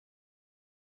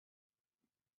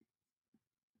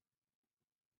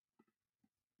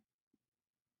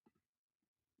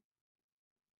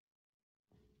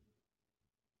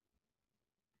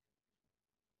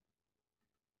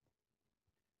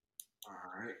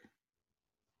right.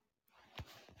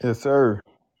 Yes, sir.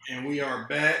 And we are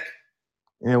back.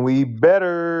 And we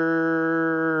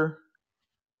better.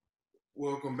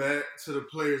 Welcome back to the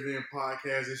Players Den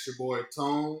podcast. It's your boy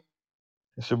Tone,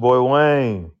 It's your boy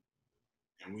Wayne.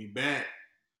 and we back.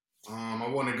 I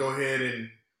want to go ahead and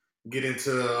get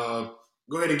into the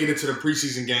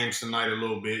preseason games tonight a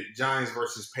little bit. Giants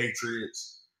versus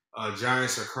Patriots.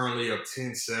 Giants are currently up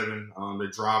 10-7. They're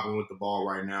driving with the ball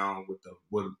right now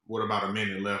with about a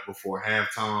minute left before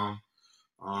halftime.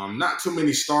 Not too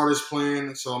many starters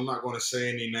playing, so I'm not going to say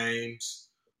any names.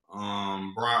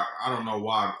 I don't know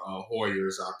why Hoyer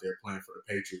is out there playing for the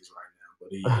Patriots right now, but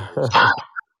he is.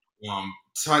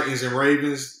 Titans and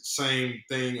Ravens, same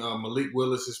thing. Malik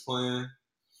Willis is playing.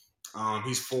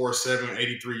 He's 4'7",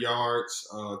 83 yards.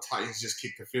 Titans just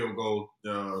kicked the field goal,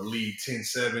 lead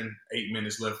 10-7, 8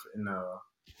 minutes left in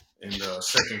the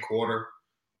second quarter.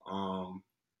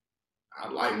 I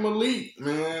like Malik,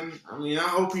 man. I mean, I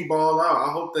hope he ball out.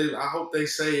 I hope they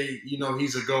say,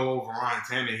 he's a go over Ryan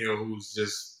Tannehill, who's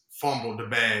just fumbled the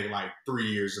bag like 3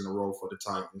 years in a row for the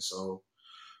Titans. So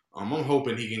I'm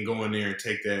hoping he can go in there and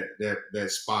take that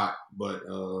spot. But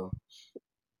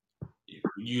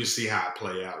you see how it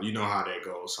play out. You know how that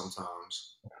goes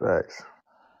sometimes. Facts.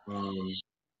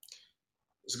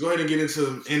 Let's go ahead and get into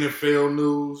NFL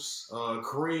news.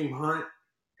 Kareem Hunt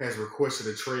has requested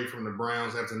a trade from the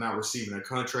Browns after not receiving a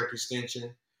contract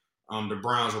extension. The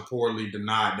Browns reportedly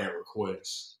denied that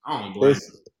request. I don't blame them.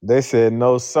 They said,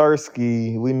 no,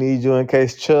 Sirski. We need you in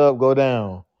case Chubb go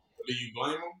down. Do you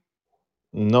blame them?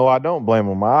 No, I don't blame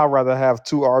them. I'd rather have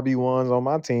two RB1s on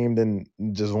my team than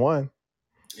just one.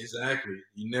 Exactly.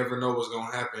 You never know what's going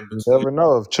to happen You between. never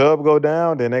know. If Chubb go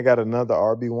down, then they got another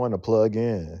RB1 to plug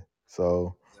in.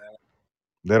 So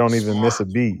they don't It's even smart. miss a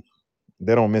beat.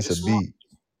 They don't miss a It's smart. beat.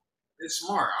 It's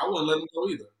smart. I wouldn't let him go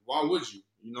either. Why would you?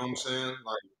 You know what I'm saying?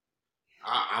 Like,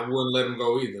 I wouldn't let him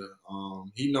go either.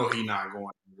 He not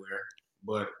going anywhere.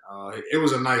 But it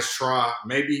was a nice try.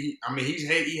 Maybe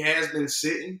he has been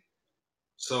sitting,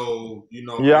 so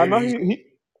Yeah, I maybe know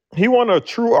he want a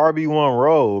true RB1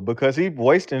 role because he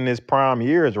wasting his prime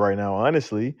years right now,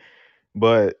 honestly.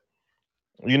 But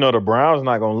the Browns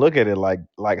not gonna look at it like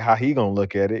how he gonna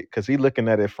look at it because he looking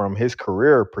at it from his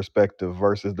career perspective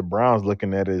versus the Browns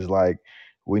looking at it as like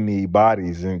we need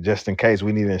bodies and just in case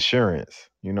we need insurance.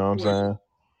 You know what I'm well, saying?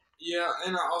 yeah,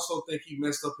 and I also think he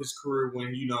messed up his career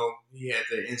when he had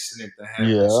the incident that happened.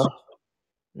 Yeah, So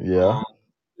yeah, I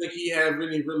think he had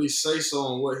really say so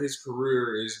on what his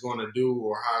career is going to do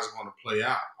or how it's going to play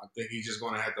out. I think he's just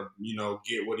going to have to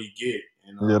get what he get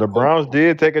and yeah. The hope. Browns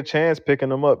did take a chance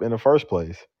picking him up in the first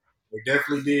place. They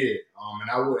definitely did.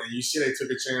 And you see they took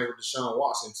a chance with Deshaun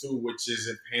Watson too, which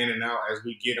isn't panning out as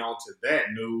we get onto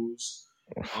that news.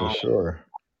 For Um, sure.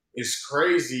 it's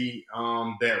crazy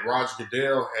that Roger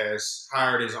Goodell has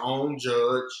hired his own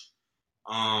judge,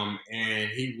 and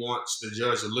he wants the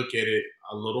judge to look at it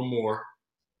a little more.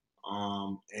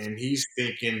 And he's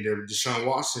thinking that Deshaun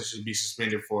Watson should be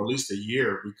suspended for at least a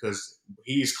year because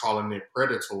he's calling it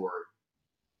predatory.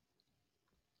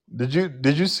 Did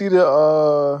you see the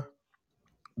offer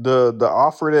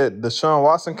that Deshaun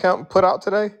Watson camp put out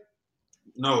today?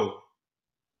 No.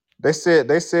 They said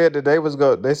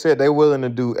that they said they willing to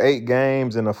do 8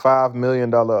 games and a $5 million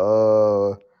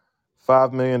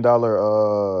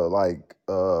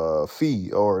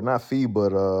fee, or not fee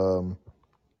but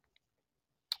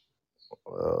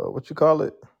what you call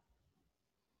it?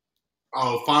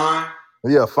 Oh, fine.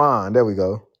 Yeah, fine. There we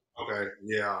go. Okay.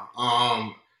 Yeah.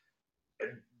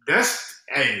 That's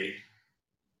hey.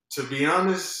 To be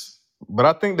honest, But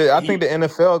I think the he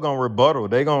NFL gonna rebuttal.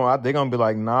 They gonna be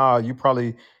like, nah, you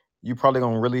probably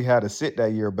gonna really have to sit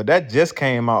that year. But that just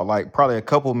came out like probably a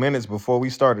couple minutes before we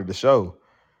started the show.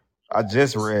 I just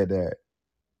just read that.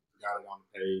 got it on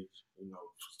the page.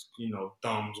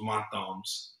 Thumbs, my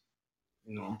thumbs.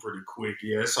 I'm pretty quick.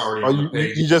 Yeah, it's already Oh, on the you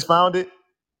page. you just found it?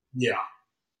 Yeah,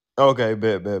 Okay,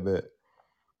 bet.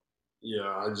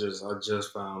 yeah. I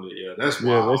just found it. Yeah, that's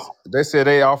Yeah, wild. they said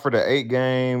they offered an 8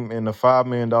 game and a $5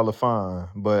 million fine,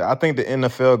 but I think the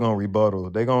NFL gonna rebuttal.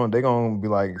 They gonna be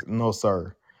like, no,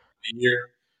 sir, A year,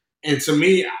 and to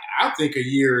me, I think a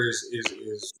year is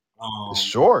it's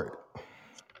short.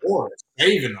 or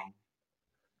saving them.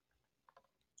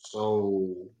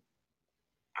 So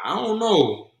I don't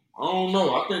know.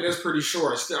 I think that's pretty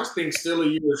short. I think still a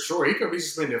year short. He could be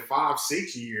suspended 5,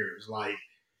 6 years. Like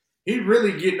he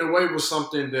really getting away with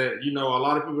something that a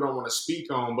lot of people don't want to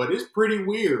speak on, but it's pretty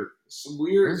weird. It's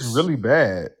weird. It's really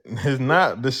bad. It's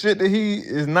not the shit that he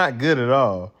is not good at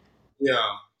all. Yeah.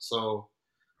 So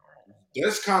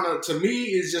that's kind of to me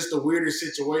is just a weirder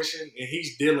situation, and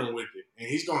he's dealing with it. and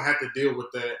he's gonna have to deal with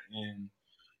that. And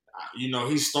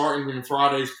he's starting in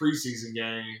Friday's preseason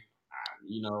game.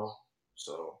 You know,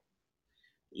 so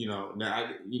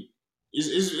now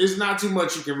it's not too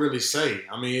much you can really say.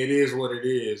 I mean, it is what it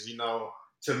is.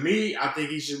 To me, I think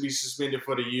he should be suspended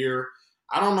for the year.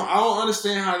 I don't know. I don't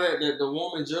understand how that the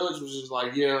woman judge was just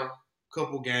like, yeah,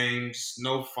 couple games,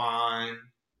 no fine.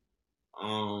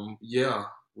 Yeah,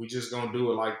 we just gonna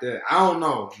do it like that. I don't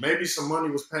know. Maybe some money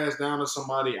was passed down to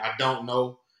somebody. I don't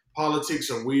know.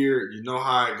 Politics are weird. You know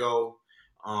how it go.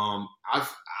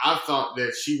 I thought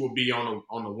that she would be on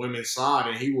the women's side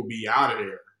and he would be out of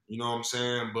there. You know what I'm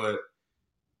saying? But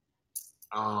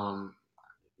um,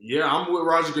 yeah, I'm with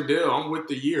Roger Goodell. I'm with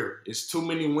the year. It's too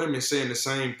many women saying the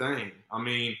same thing. I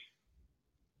mean,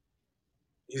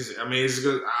 it's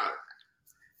good.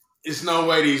 It's no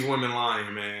way these women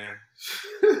lying, man.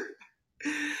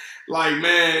 Like,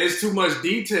 man, it's too much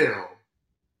detail.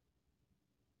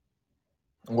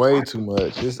 Way too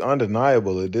much. It's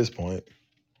undeniable at this point.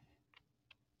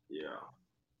 Yeah,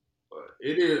 but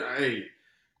it is. Hey,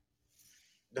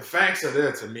 the facts are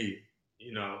there to me.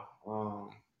 You know,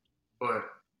 but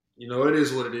it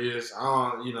is what it is.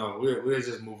 We'll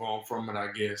just move on from it,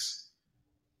 I guess.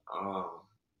 Um,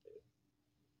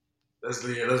 let's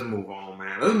move on,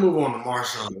 man. Let's move on to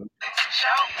Marshawn.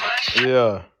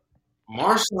 Yeah.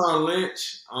 Marshawn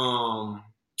Lynch.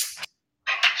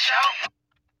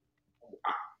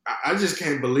 I just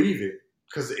can't believe it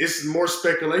because it's more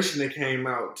speculation that came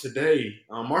out today.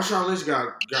 Marshawn Lynch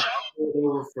got pulled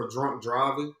over for drunk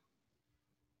driving,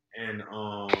 and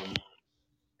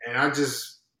I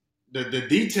just the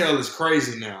detail is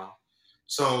crazy now.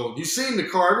 So you seen the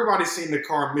car? Everybody's seen the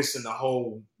car missing the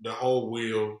whole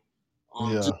wheel,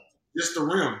 Yeah. just the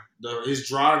rim. His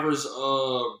driver's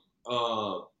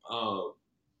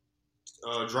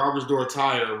door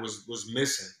tire was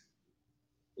missing.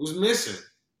 It was missing.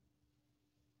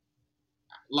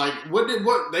 Like what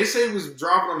they say he was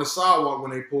driving on the sidewalk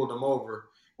when they pulled him over.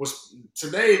 Was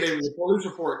today the police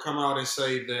report come out and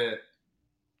say that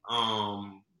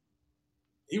um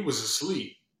he was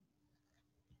asleep.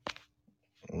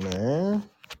 Man.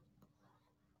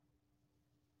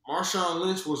 Marshawn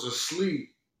Lynch was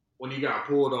asleep when he got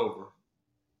pulled over.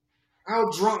 How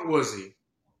drunk was he?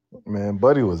 Man,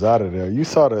 Buddy was out of there. You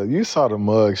saw the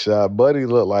mug shot. Buddy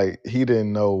looked like he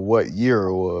didn't know what year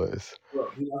it was.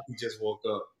 Look, he just woke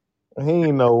up. He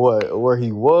didn't know where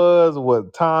he was,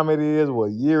 what time it is,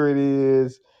 what year it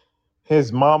is,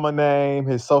 his mama name,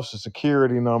 his social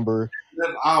security number.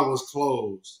 Left eye was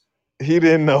closed. He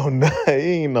didn't know nothing.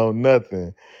 He didn't know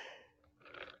nothing.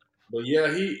 But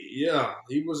yeah,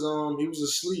 he was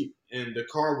asleep and the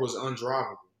car was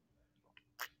undrivable.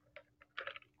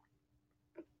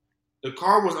 The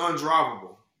car was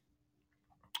undrivable.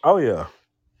 Oh yeah.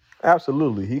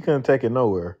 Absolutely. He couldn't take it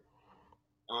nowhere.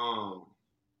 Um,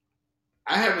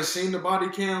 I haven't seen the body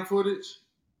cam footage,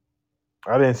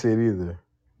 I didn't see it either.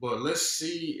 but let's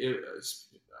see if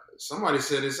somebody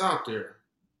said it's out there.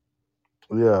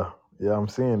 Yeah. Yeah, I'm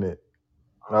seeing it.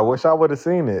 I Um, wish I would have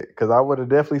seen it because I would have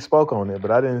definitely spoke on it,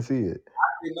 but I didn't see it.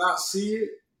 I did not see it,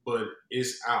 but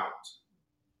it's out,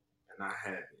 and I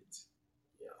have it.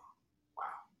 Yeah, wow.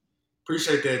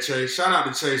 Appreciate that, Chase. Shout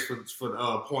out to Chase for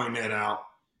pointing that out.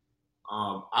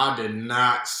 I did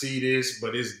not see this,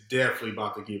 but it's definitely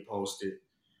about to get posted.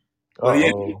 But yeah,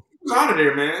 he Uh-oh. was out of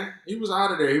there, man. He was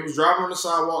out of there. He was driving on the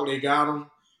sidewalk. They got him.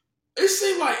 It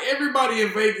seemed like everybody in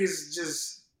Vegas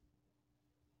just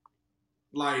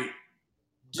like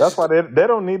That's just why they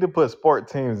don't need to put sport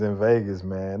teams in Vegas,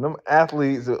 man. Them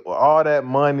athletes, all that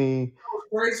money,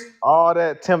 crazy. all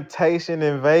that temptation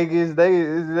in Vegas,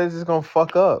 they're just gonna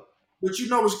fuck up. But you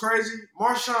know what's crazy?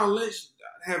 Marshawn Lynch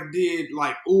have did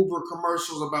like Uber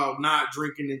commercials about not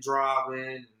drinking and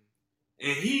driving,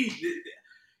 and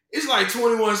it's like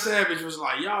 21 Savage was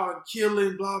like, y'all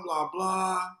killing, blah blah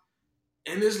blah.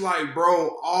 And it's like,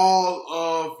 bro, all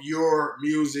of your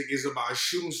music is about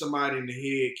shooting somebody in the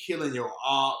head, killing your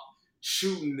op,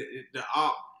 shooting the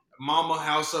op mama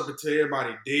house up until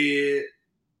everybody dead.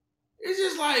 It's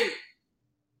just like,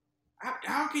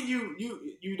 how can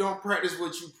you don't practice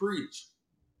what you preach?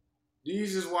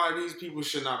 These is why these people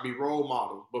should not be role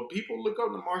models. But people look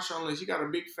up to Marshawn Lynch. He got a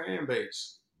big fan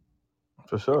base,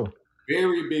 For sure.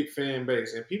 very big fan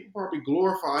base, and people probably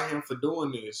glorify him for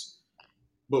doing this.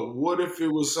 But what if it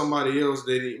was somebody else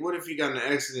what if he got in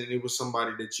an accident and it was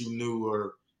somebody that you knew,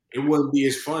 or it wouldn't be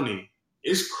as funny?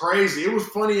 It's crazy. It was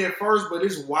funny at first, but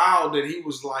it's wild that he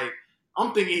was like,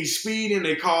 I'm thinking he's speeding,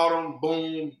 they called him,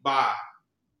 boom, bye.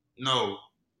 No,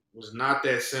 it was not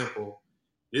that simple.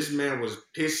 This man was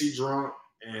pissy drunk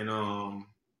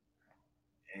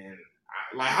and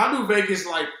Like, how do Vegas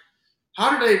like?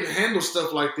 How do they handle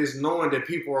stuff like this, knowing that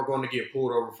people are going to get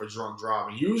pulled over for drunk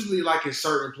driving? Usually, like in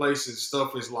certain places,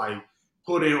 stuff is like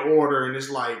put in order, and it's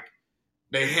like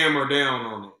they hammer down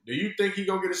on it. Do you think he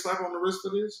gonna get a slap on the wrist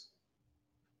for this?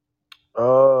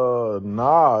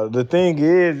 Nah. The thing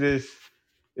is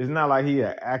it's not like he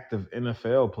an active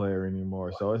NFL player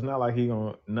anymore. So it's not like he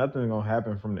gonna nothing gonna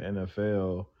happen from the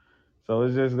NFL. So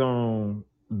it's just gonna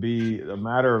be a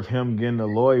matter of him getting a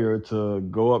lawyer to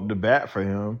go up to bat for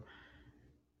him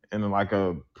in like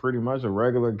a pretty much a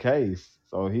regular case.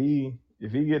 So if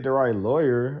he get the right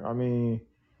lawyer, I mean,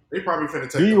 They probably finna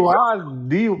take the life.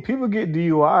 DUIs, people get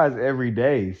DUIs every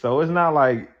day, so it's not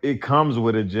like it comes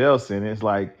with a jail sentence.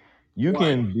 Like you Right.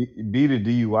 can beat a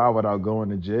DUI without going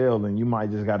to jail, and you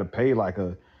might just got to pay like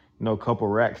a couple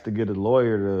racks to get a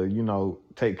lawyer to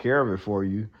take care of it for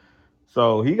you.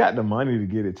 So he got the money to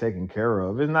get it taken care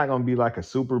of. It's not gonna be like a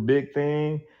super big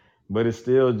thing, but it's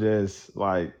still just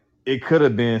like it could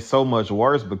have been so much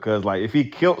worse because like if he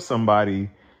killed somebody,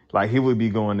 like he would be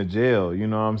going to jail. You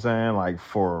know what I'm saying? Like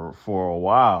for a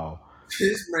while.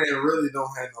 This man really don't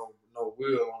have no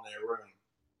will on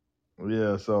that ring.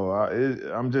 Yeah. So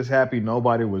I'm just happy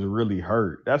nobody was really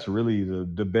hurt. That's really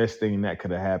the best thing that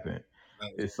could have happened.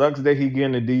 Like, It sucks that he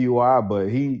getting a DUI, but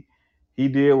he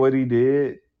did what he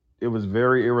did. It was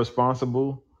very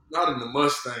irresponsible. not in the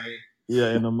Mustang.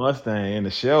 Yeah, in the Mustang and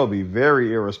the Shelby,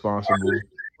 very irresponsible.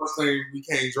 Mustang, we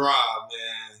can't drive,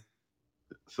 man.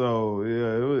 So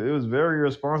yeah, it was very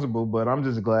irresponsible. But I'm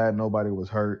just glad nobody was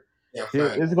hurt. Yeah,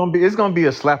 fact. It's gonna be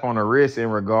a slap on the wrist in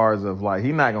regards of like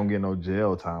he not gonna get no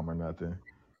jail time or nothing.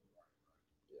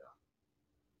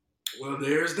 Well,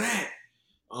 there's that.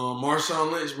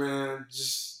 Marshawn Lynch, man,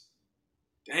 just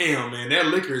damn, man, that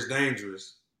liquor is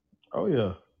dangerous. Oh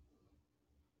yeah,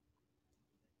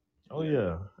 oh Yeah,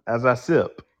 yeah. As I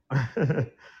sip.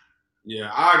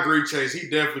 yeah, I agree, Chase. He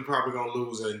definitely probably gonna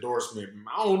lose an endorsement.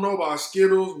 I don't know about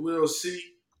Skittles. We'll see.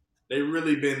 They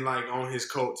really been like on his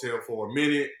coattail for a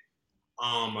minute.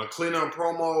 A cleanup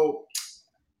promo.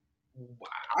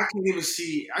 I can't even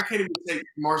see. I can't even take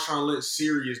Marshawn Lynch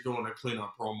serious doing a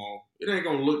cleanup promo. It ain't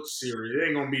gonna look serious. It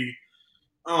ain't gonna be.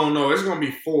 I don't know. It's gonna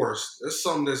be forced. It's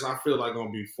something that's I feel like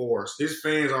gonna be forced. His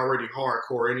fans already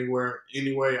hardcore anywhere.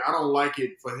 Anyway, I don't like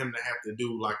it for him to have to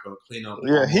do like a cleanup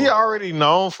Yeah, promo. he already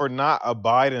known for not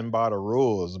abiding by the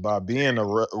rules, by being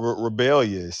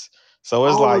rebellious. So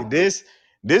it's All like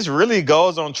this really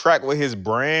goes on track with his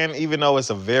brand, even though it's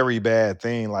a very bad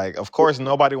thing. Like, of course,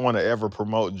 nobody want to ever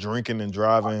promote drinking and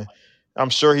driving.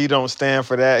 I'm sure he don't stand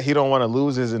for that. He don't want to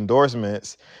lose his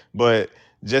endorsements, but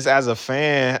just as a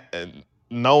fan,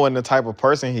 knowing the type of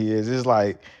person he is, it's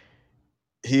like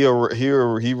he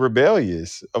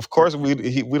rebellious. Of course, we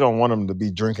don't want him to be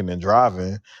drinking and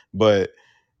driving, but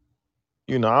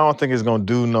I don't think it's gonna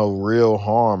do no real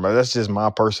harm. That's just my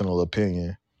personal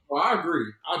opinion. well, I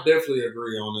agree. I definitely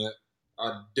agree on that.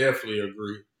 I definitely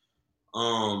agree.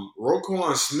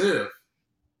 Roquan Smith.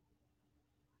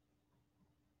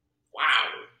 Wow.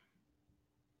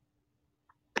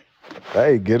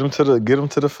 Hey, get him to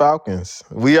the Falcons.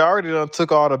 We already done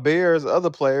took all the Bears, other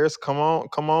players. Come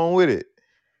on with it.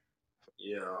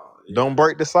 Yeah. Yeah. Don't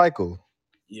break the cycle.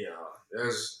 Yeah.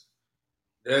 That's.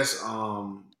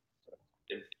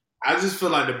 I just feel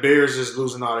like the Bears just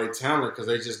losing all their talent because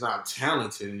they're just not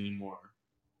talented anymore.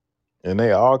 And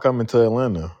they all coming to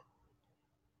Atlanta.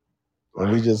 And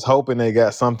we Like, just hoping they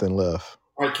got something left.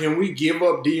 can we give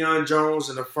up Deion Jones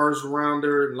in the first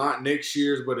rounder, not next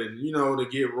year's, but to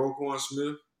get Roquan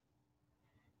Smith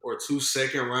or 2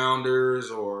 second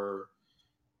rounders or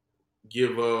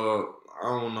give up? I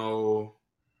don't know.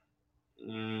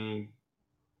 Mm,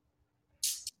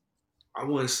 I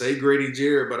wouldn't say Grady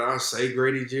Jarrett, but I'll say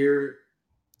Grady Jarrett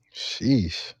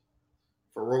Sheesh.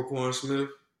 for Roquan Smith.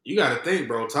 You got to think,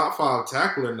 bro. Top 5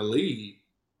 tackler in the league.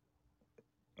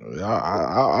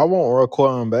 I want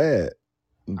Raquan bad,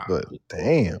 I, but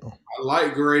damn. I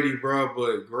like Grady, bro,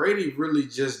 but Grady really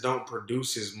just don't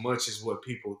produce as much as what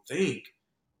people think.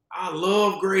 I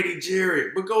love Grady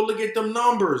Jarrett, but go look at them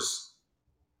numbers.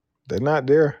 They're not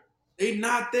there. They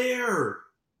not there.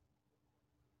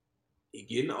 He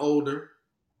getting older.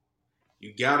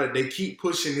 You gotta. They keep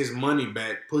pushing his money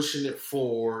back, pushing it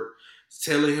forward,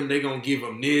 telling him they gonna give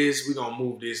him this. We gonna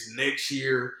move this next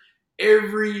year.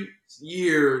 Every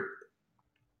year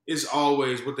is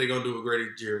always what they gonna do with Grady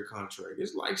Jarrett contract.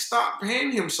 It's like stop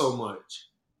paying him so much.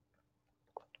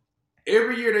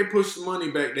 Every year they push the money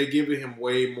back, they giving him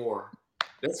way more.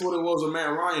 That's what it was with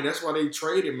Matt Ryan. That's why they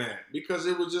traded Matt because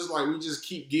it was just like we just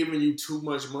keep giving you too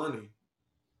much money.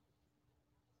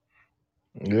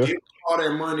 You Yeah. give all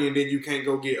that money and then you can't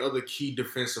go get other key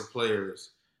defensive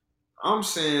players. I'm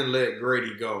saying let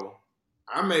Grady go.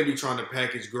 I may be trying to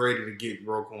package Grady to get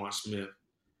Roquan Smith.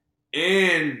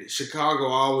 And Chicago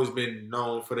always been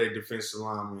known for their defensive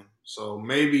linemen. So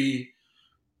maybe,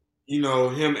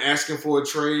 him asking for a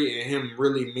trade and him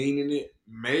really meaning it,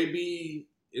 maybe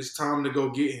it's time to go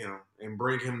get him and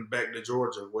bring him back to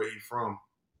Georgia where he's from.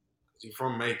 He's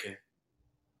from Macon.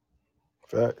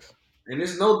 Facts. And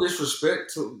it's no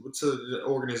disrespect to the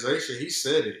organization. He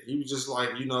said it. He was just like,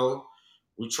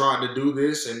 we tried to do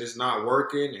this and it's not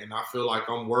working, and I feel like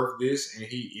I'm worth this, and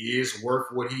he is worth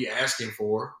what he asking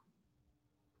for.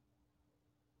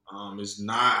 It's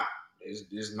not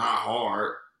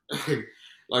hard.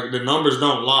 Like the numbers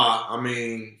don't lie. I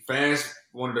mean,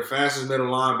 one of the fastest middle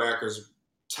linebackers,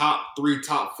 top 3,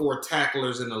 top 4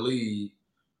 tacklers in the league.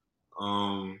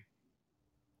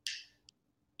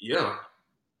 Yeah.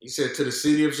 He said, to the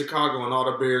city of Chicago and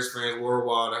all the Bears fans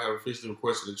worldwide, I have officially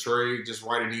requested a trade. Just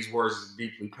writing these words is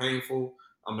deeply painful.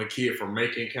 I'm a kid from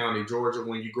Macon County, Georgia.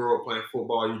 When you grow up playing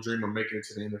football, you dream of making it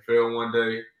to the NFL one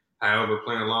day. However,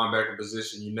 playing linebacker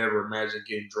position, you never imagine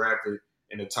getting drafted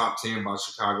in the top 10 by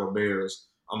Chicago Bears.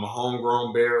 I'm a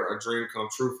homegrown Bear, a dream come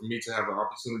true for me to have an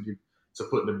opportunity to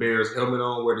put the Bears helmet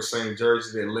on, wear the same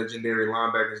jersey that legendary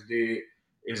linebackers did,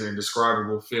 is an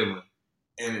indescribable feeling.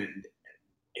 And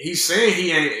he's saying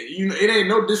he ain't, it ain't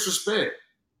no disrespect.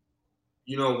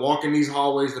 Walking these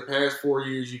hallways the past 4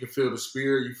 years, you can feel the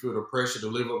spirit, you feel the pressure to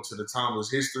live up to the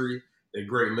timeless history, that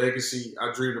great legacy.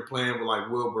 I dreamed of playing with like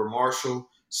Wilbur Marshall,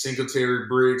 Singletary,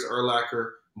 Briggs,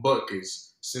 Urlacher, Butkus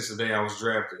since the day I was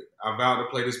drafted. I vowed to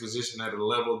play this position at a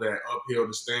level that upheld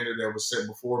the standard that was set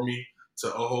before me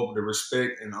to uphold the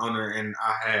respect and honor, and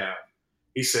I have.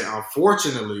 He said,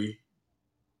 unfortunately,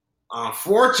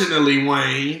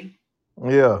 Wayne,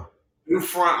 Yeah. new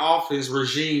front office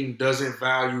regime doesn't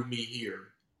value me here.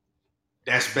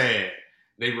 That's bad.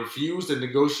 They refuse to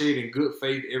negotiate in good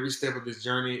faith. Every step of this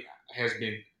journey has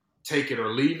been take it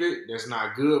or leave it. That's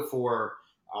not good for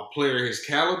a player his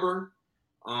caliber.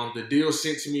 The deal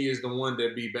sent to me is the one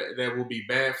that will be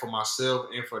bad for myself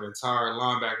and for the entire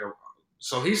linebacker.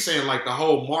 So he's saying like the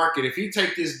whole market, if he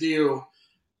take this deal,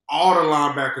 all the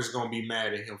linebackers gonna be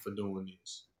mad at him for doing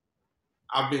this.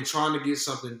 I've been trying to get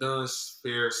something done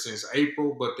fair since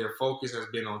April, but their focus has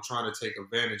been on trying to take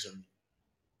advantage of me.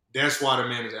 That's why the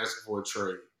man is asking for a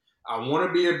trade. I want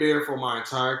to be a Bear for my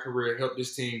entire career, help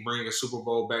this team bring a Super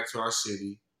Bowl back to our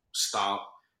city. Stop.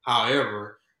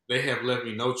 However, they have left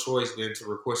me no choice than to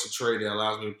request a trade that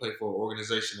allows me to play for an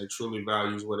organization that truly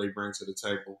values what they bring to the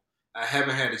table. I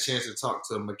haven't had a chance to talk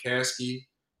to the McCaskey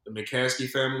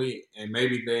family, and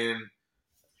maybe they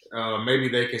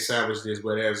can salvage this.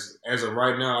 But as of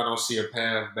right now, I don't see a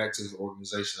path back to this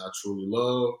organization I truly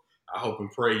love. I hope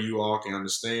and pray you all can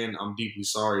understand. I'm deeply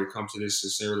sorry to come to this.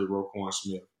 Sincerely, Roquan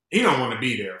Smith. He don't want to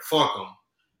be there. Fuck him.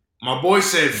 My boy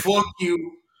said, fuck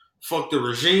you. Fuck the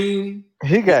regime.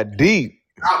 He got deep.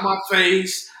 Out my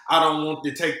face. I don't want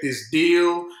to take this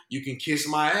deal. You can kiss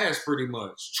my ass pretty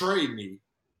much. Trade me.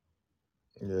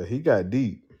 Yeah, he got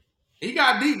deep. He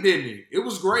got deep, didn't he? It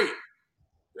was great.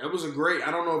 That was a great. I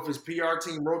don't know if his PR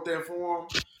team wrote that for him,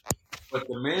 but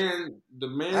the man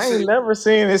I said, ain't never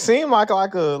seen it. Seemed like a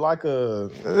it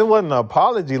wasn't an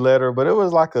apology letter, but it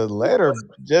was like a letter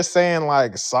just saying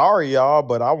like sorry y'all,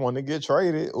 but I want to get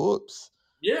traded. Oops.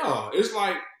 yeah, it's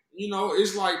like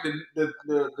it's like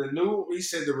the new. He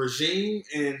said the regime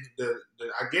and the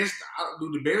I guess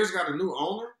do the Bears got a new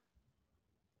owner?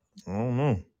 I don't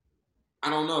know. I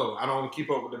don't know. I don't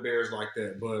keep up with the Bears like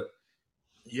that, but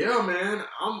yeah, man.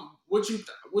 What you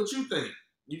think?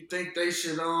 You think they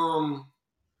should To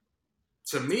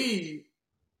me,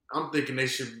 I'm thinking they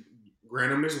should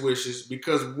grant him his wishes,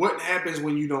 because what happens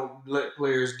when you don't let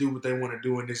players do what they want to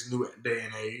do in this new day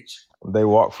and age? They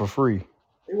walk for free.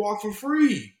 They walk for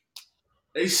free.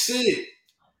 They sit.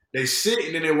 They sit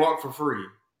and then they walk for free.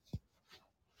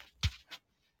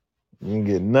 You can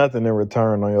get nothing in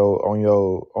return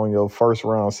on your first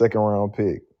round, second round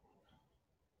pick.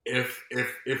 If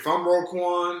I'm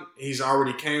Roquan, he's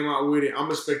already came out with it. I'm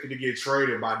expected to get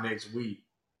traded by next week,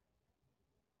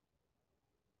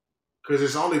 because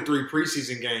it's only 3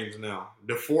 preseason games now.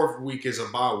 The 4th week is a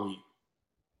bye week.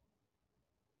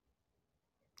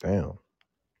 Damn.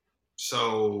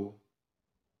 So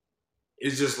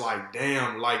it's just like,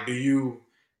 damn, like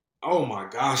oh my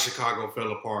God, Chicago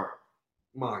fell apart.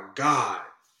 My God.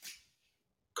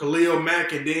 Khalil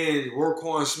Mack and then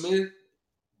Roquan Smith,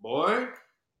 boy.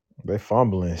 They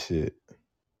fumbling shit.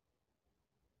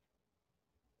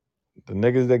 The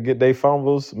niggas that get they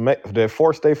fumbles, that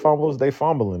force they fumbles, they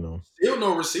fumbling them. Still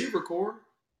no receiver core.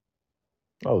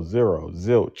 Oh, zero.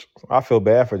 Zilch. I feel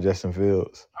bad for Justin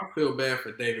Fields. I feel bad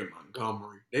for David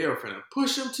Montgomery. They are finna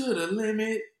push him to the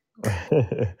limit.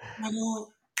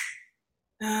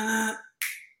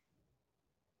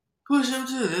 Push him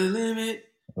to the limit.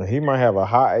 He might have a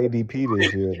hot ADP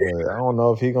this year, but I don't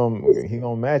know if he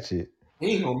gonna match it.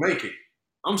 He ain't gonna make it.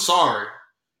 I'm sorry.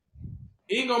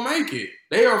 He ain't gonna make it.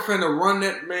 They are finna run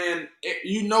that man.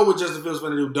 You know what Justin Fields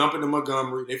finna do? Dump it to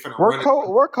Montgomery. They finna run it.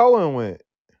 Where Cohen went?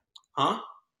 Huh?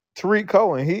 Tariq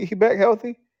Cohen. He back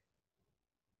healthy?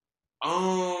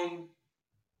 I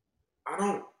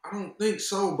don't think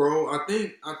so, bro. I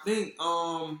think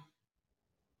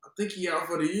he out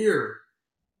for the year.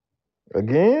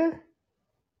 Again?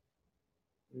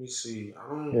 Let me see. I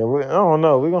don't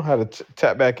know. We're gonna have to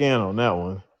tap back in on that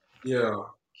one. Yeah.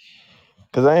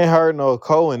 Cause I ain't heard no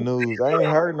Cohen news. I ain't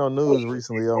heard no news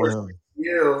recently on him.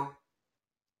 Yeah.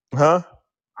 Huh?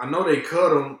 I know they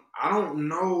cut him. I don't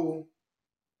know.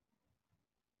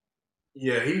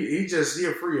 Yeah, he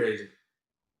a free agent.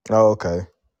 Oh, okay.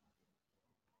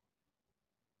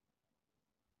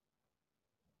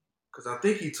 Cause I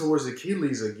think he tore his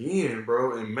Achilles again,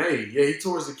 bro, in May. Yeah, he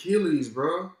tore his Achilles,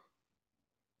 bro.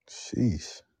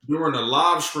 Sheesh. During a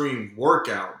live stream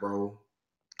workout, bro.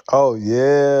 Oh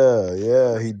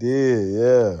yeah, he did.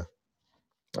 Yeah,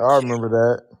 I remember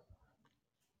that.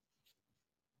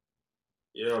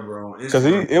 Yeah, bro. Cause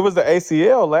it was the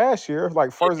ACL last year,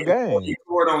 like first game. He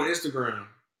tore it on Instagram.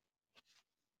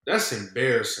 That's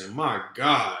embarrassing. My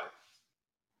God.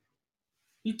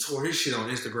 He tore his shit on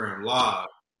Instagram live.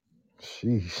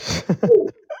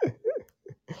 Sheesh.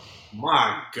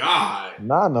 My God.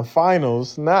 Not in the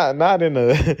finals. Not in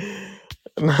the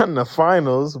not in the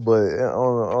finals, but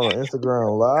on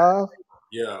Instagram Live.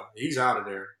 Yeah, he's out of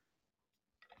there.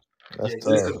 That's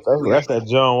tough. That's that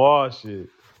John Wall shit.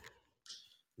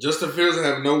 Justin Fields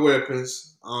have no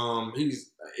weapons.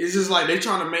 It's just like they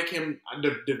trying to make him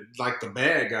the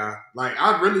bad guy. Like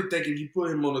I really think if you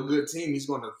put him on a good team, he's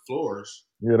going to flourish.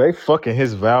 Yeah, they fucking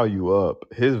his value up.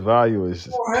 His value is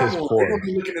piss poor. They're gonna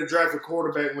be looking to draft a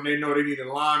quarterback when they know they need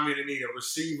a lineman, they need a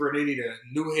receiver, they need a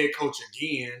new head coach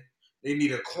again. They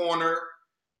need a corner.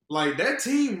 Like that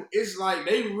team is like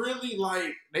they really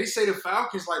like they say the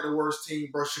Falcons like the worst team,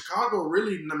 bro. Chicago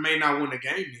really may not win a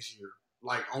game this year.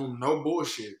 Like on no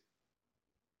bullshit.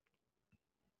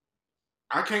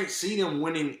 I can't see them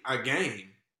winning a game.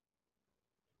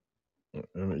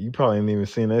 You probably ain't even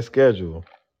seen that schedule.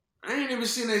 I ain't even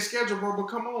seen their schedule, bro. But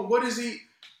come on, what is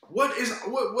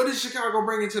Chicago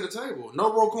bringing to the table?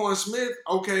 No Roquan Smith.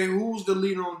 Okay, who's the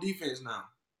leader on defense now?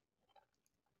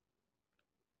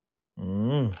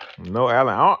 No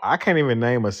Allen. I can't even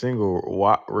name a single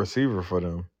receiver for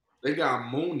them. They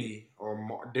got Mooney or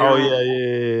Oh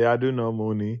yeah. I do know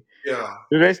Mooney. Yeah.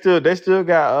 Do they still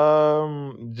got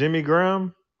Jimmy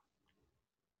Graham?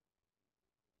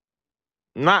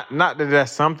 Not that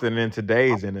that's something in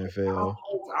today's NFL.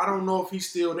 I don't know if he's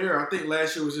still there. I think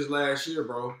last year was his last year,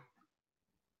 bro.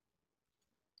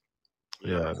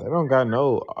 Yeah, they don't got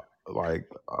no like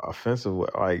offensive.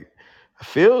 Like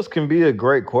Fields can be a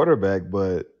great quarterback,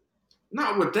 but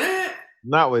not with that.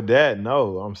 Not with that.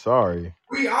 No, I'm sorry.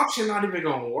 Free option not even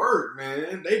gonna work,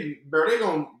 man.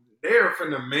 They're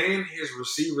finna man his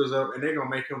receivers up and they're gonna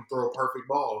make him throw perfect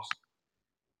balls.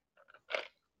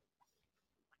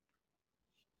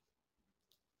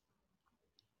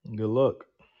 Good luck.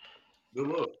 Good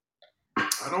luck.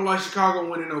 I don't like Chicago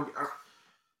winning.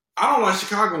 I don't like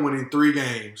Chicago winning 3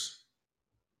 games.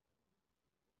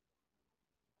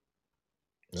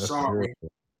 Sorry.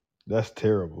 Terrible. That's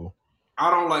terrible.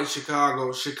 I don't like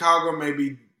Chicago. Chicago may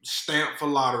be stamped for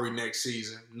lottery next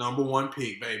season. Number 1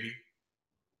 pick, baby.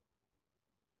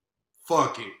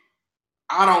 Fuck it.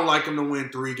 I don't like them to win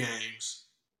 3 games.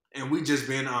 And we just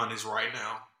being honest right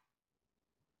now.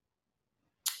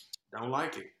 Don't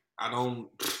like it.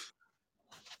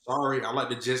 Sorry, I like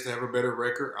the Jets to have a better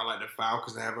record. I like the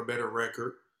Falcons to have a better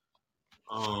record.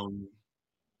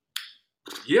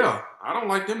 Yeah, I don't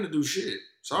like them to do shit.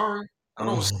 Sorry. I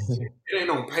don't see it. It ain't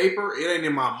on paper. It ain't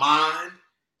in my mind.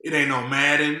 It ain't on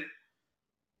Madden.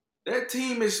 That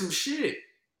team is some shit.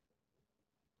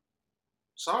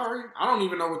 Sorry. I don't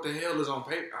even know what the hell is on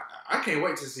paper. I can't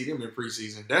wait to see them in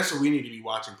preseason. That's what we need to be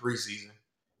watching preseason.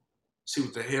 See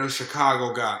what the hell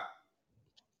Chicago got.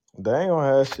 They ain't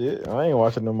gonna have shit. I ain't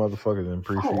watching them motherfuckers in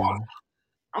preseason.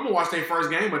 I'm gonna watch their first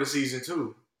game of the season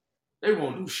too. They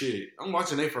won't do shit. I'm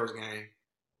watching their first game.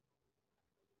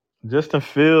 Justin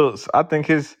Fields, I think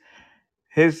his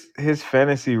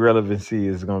fantasy relevancy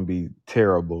is gonna be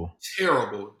terrible.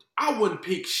 Terrible. I wouldn't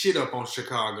pick shit up on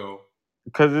Chicago.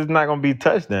 because it's not gonna be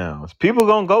touchdowns. People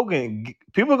gonna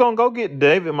go get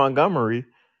David Montgomery,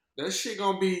 That shit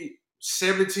gonna be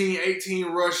 17, 18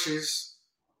 rushes.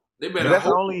 They but better that's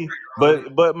hope only on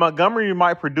it. but Montgomery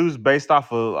might produce based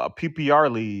off of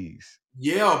PPR leagues.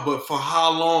 Yeah, but for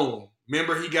how long?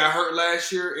 Remember he got hurt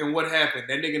last year, and what happened?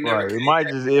 That nigga never Right. came.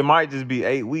 It might just be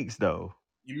 8 weeks though.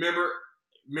 You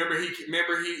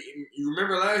you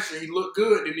remember last year he looked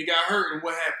good, then he got hurt, and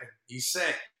what happened? He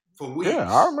sat for Yeah,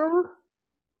 I weeks. remember.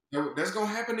 That's gonna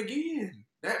happen again.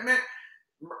 That man,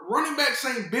 running backs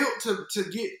ain't built to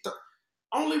get.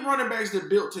 Only running backs that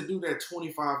built to do that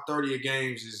 25, 30 a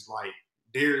games is like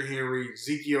Derrick Henry,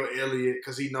 Ezekiel Elliott,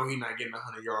 because he know he not getting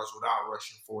 100 yards without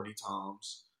rushing 40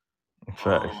 times.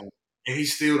 Facts. And he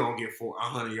still don't get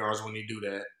 100 yards when he do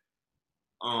that.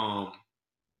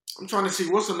 I'm trying to see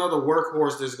what's another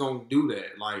workhorse that's going to do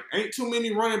that. Like, ain't too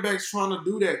many running backs trying to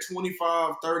do that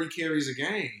 25, 30 carries a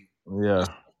game. Yeah.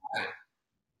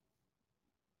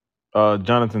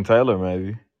 Jonathan Taylor,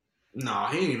 maybe. No,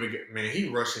 he ain't even get, man, he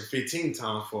rushing 15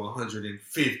 times for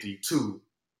 152.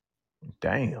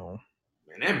 Damn.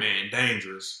 Man, that man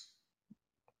dangerous.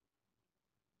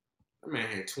 That man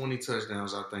had 20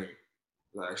 touchdowns, I think,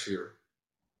 last year.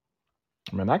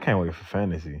 Man, I can't wait for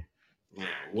fantasy. Man,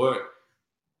 what?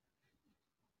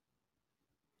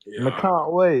 Me Yeah,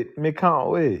 can't wait. Me can't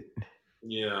wait.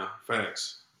 yeah,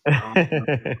 facts.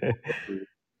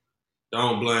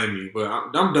 Don't blame me, but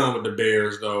I'm done with the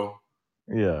Bears, though.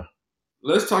 Yeah.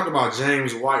 Let's talk about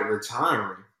James White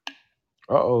retiring.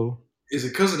 Uh-oh. Is it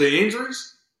because of the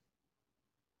injuries?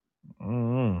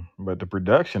 But the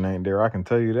production ain't there. I can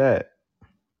tell you that.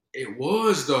 It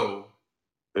was, though.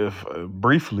 If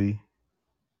briefly,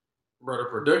 Bro, the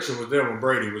production was there when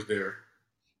Brady was there.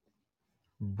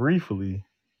 briefly.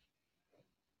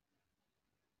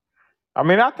 I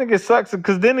mean, I think it sucks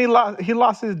because then he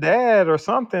lost his dad or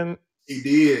something He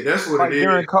did. That's what it like is.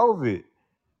 during COVID.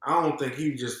 I don't think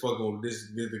he just fucking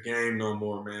with the game no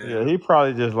more, Yeah, man. he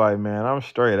probably just like, man, I'm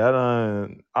straight.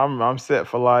 I'm set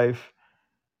for life.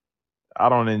 I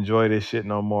don't enjoy this shit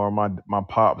no more. My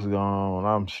pop's gone.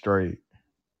 I'm straight.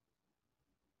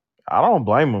 I don't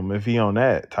blame him if he on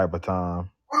that type of time.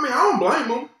 I mean, I don't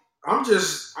blame him.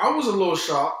 I was a little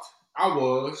shocked. I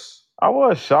was. I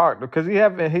was shocked because he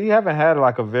haven't had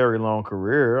like a very long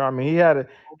career. I mean,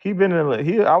 he been in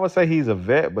he I would say he's a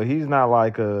vet, but he's not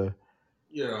like a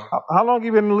Yeah. how long he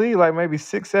been in the league? Like maybe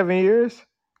 6, 7 years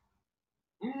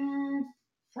Mm,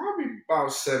 probably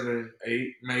about 7, 8,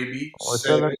 maybe or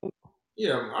 7. 7.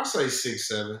 Yeah, I say 6,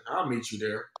 7. I'll meet you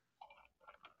there.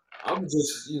 I was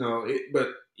just, but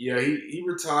yeah, he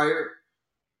retired.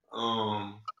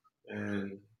 Um,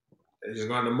 and they're just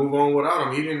going to move on without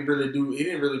him. He didn't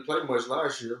really play much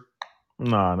last year.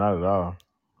 Nah, not at all.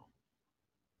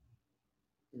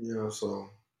 So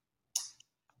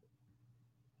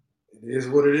it is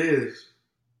what it is.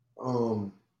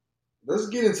 Um, let's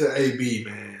get into AB,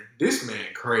 man. This man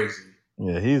crazy.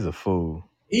 Yeah, he's a fool.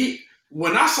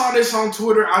 When I saw this on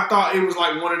Twitter, I thought it was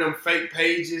like one of them fake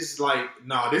pages. Like,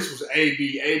 no, this was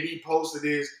AB. AB posted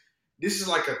this. This is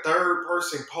like a third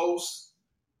person post,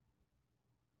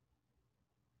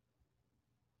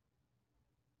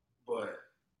 but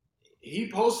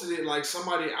he posted it like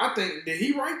somebody. I think did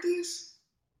he write this?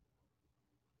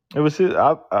 It was his.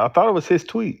 I thought it was his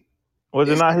tweet. Was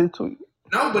it It's not his tweet?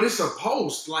 no, but it's a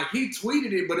post. Like he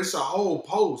tweeted it, but it's a whole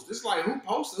post. It's like who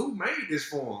posted? Who made this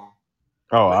for him?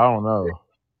 Oh, But I don't know.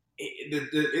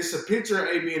 it's a picture of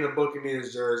AB in a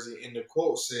Buccaneers jersey, and the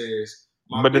quote says,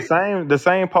 "My But the big."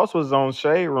 same post was on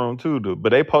Shade Room too, dude.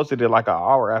 But they posted it like an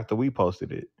hour after we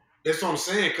posted it. That's what I'm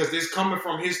saying because this coming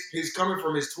from he's coming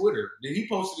from his Twitter. Then he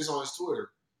posted this on his Twitter.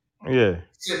 Yeah.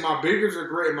 He said, "My biggest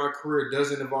regret in my career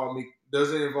doesn't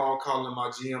involve calling my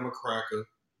GM a cracker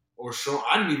or show.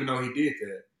 I didn't even know he did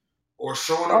that or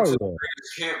showing up Oh to the yeah.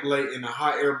 Raiders camp late in a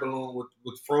hot air balloon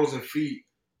with frozen feet.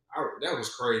 That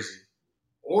was crazy.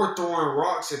 Or throwing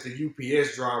rocks at the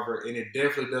UPS driver, and it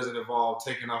definitely doesn't involve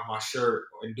taking off my shirt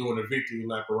and doing a victory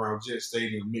lap around Jet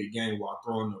Stadium mid game while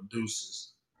throwing them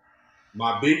deuces.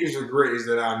 My biggest regret is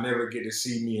that I'll never get to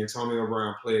see me and Antonio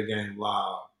Brown play a game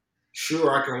live.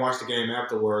 Sure, I can watch the game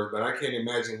afterwards, but I can't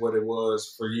imagine what it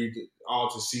was for all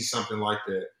to see something like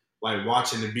that, like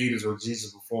watching the Beatles or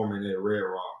Jesus performing at Red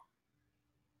Rock.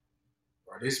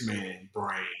 Bro, this man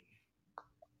brain.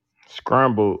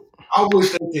 Scrambled. I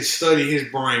wish they could study his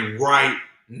brain right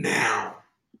now.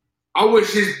 I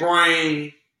wish his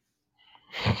brain.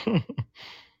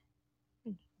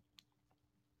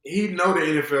 He'd know the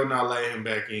NFL not letting him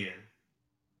back in.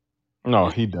 No,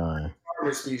 he done.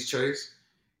 Speech, Chase.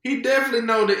 He definitely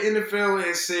know the NFL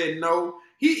has said no.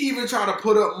 He even tried to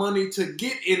put up money to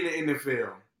get in the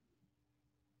NFL.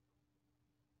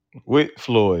 With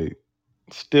Floyd,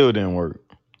 still didn't work.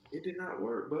 It did not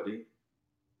work, buddy.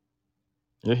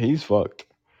 Yeah, he's fucked.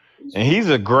 And he's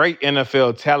a great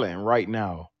NFL talent right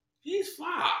now. He's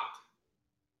flopped.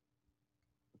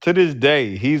 To this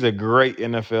day, he's a great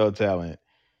NFL talent.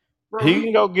 Bro, He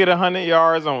can go get 100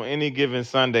 yards on any given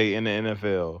Sunday in the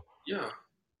NFL. Yeah.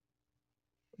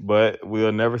 But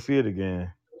we'll never see it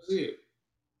again. That's it.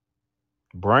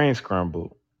 Brain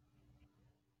scrambled.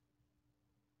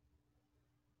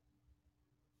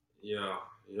 Yeah,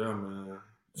 man.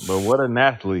 But what an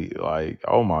athlete. Like,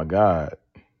 oh my God.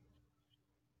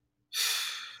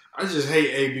 I just hate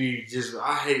AB.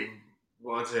 I hate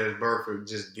Montez Burfict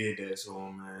just did that to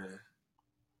him, man.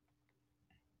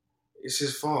 It's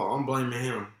his fault. I'm blaming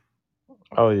him.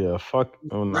 Oh yeah, fuck.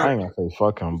 I ain't gonna say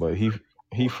fuck him, but he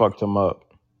fucked him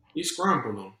up. He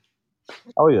scrambled him.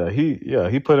 Oh yeah,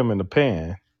 he put him in the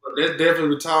pan. But that's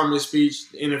definitely retirement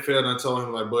speech. The NFL done told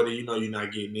him, like, buddy, you know you're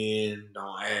not getting in.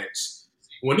 Don't ask.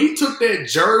 When he took that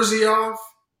jersey off,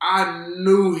 I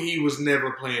knew he was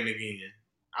never playing again.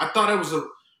 I thought it was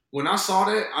when I saw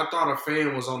that, I thought a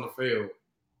fan was on the field.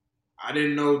 I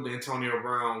didn't know that Antonio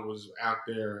Brown was out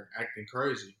there acting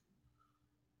crazy.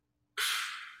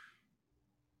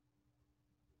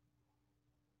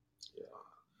 Yeah.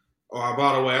 Oh,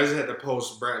 by the way, I just had to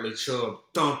post Bradley Chubb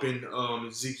thumping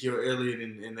Ezekiel Elliott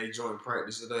in they joint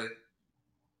practice today.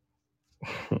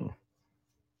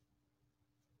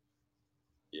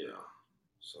 Yeah.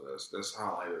 So that's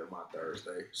highlighted in my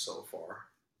Thursday so far.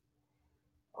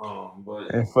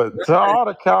 But And to all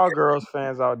the Cowgirls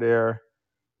fans out there,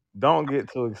 don't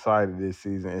get too excited this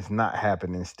season. It's not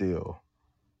happening still.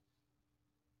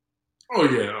 Oh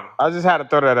yeah. I just had to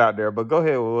throw that out there, but go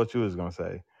ahead with what you was gonna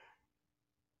say.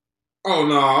 Oh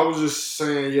no, I was just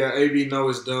saying, yeah, AB know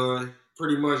it's done.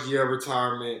 Pretty much, yeah,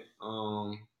 retirement.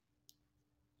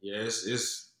 Yeah,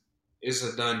 it's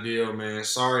a done deal, man.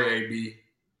 Sorry, AB.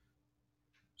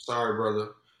 Sorry, brother.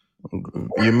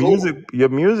 Your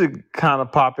music kind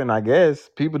of popping, I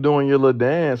guess. People doing your little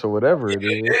dance or whatever it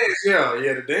is.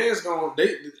 The dance going.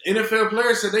 The NFL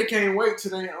players said they can't wait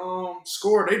till they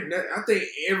score. I think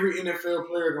every NFL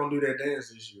player gonna do that dance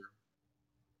this year.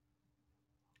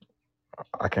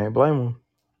 I can't blame them.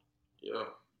 Yeah.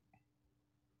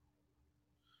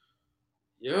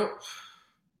 Yep.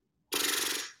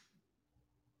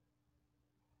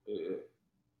 Yeah.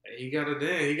 He got a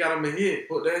dance. He got him a hit.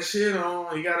 Put that shit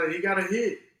on. He got a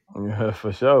hit. Yeah,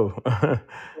 for sure.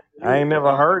 I ain't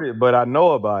never heard it, but I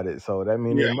know about it, so that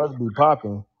means it must be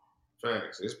popping.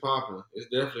 Facts. It's popping. It's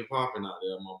definitely popping out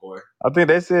there, my boy. I think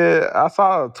they said I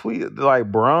saw a tweet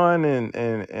like Bron and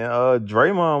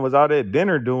Draymond was out at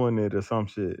dinner doing it or some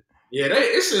shit. Yeah,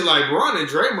 it seemed like Bron and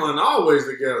Draymond always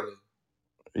together.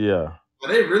 Yeah. Are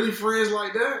they really friends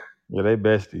like that? Yeah, they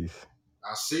besties.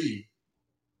 I see.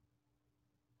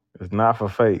 It's not for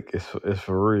fake. It's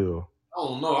for real. I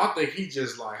don't know. I think he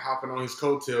just like hopping on his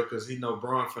coattail because he know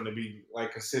Bron finna be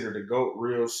like considered a GOAT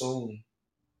real soon.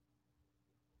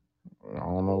 I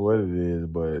don't know what it is,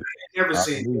 but I never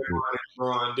seen Draymond and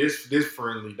Bron this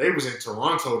friendly. They was in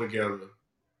Toronto together.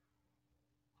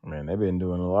 Man, they've been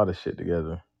doing a lot of shit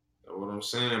together. That's what I'm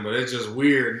saying, but it's just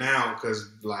weird now because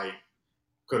like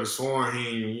could have sworn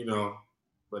he,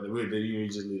 but you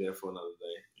just leave that for another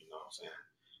day. You know what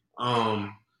I'm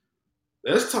saying?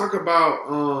 Let's talk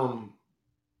about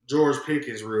George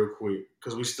Pickens real quick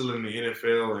because we're still in the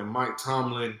NFL and Mike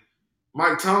Tomlin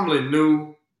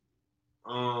knew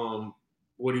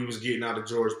what he was getting out of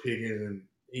George Pickens, and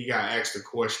he got asked a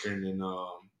question, and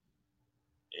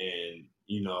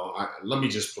let me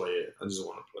just play it. I just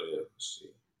want to play it. Let's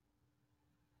see.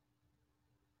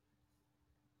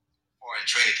 In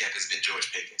training camp has been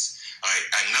George Pickens. All right,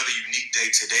 another unique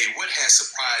day today. What has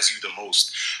surprised you the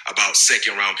most about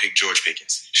second-round pick George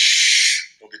Pickens?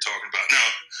 Shh, what we're talking about. Now,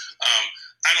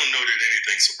 I don't know that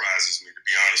anything surprises me, to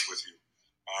be honest with you.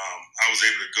 I was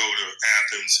able to go to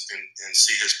Athens and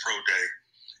see his pro day.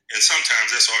 And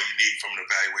sometimes that's all you need from an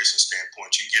evaluation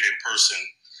standpoint. You get in person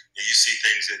and you see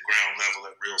things at ground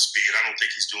level at real speed. I don't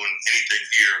think he's doing anything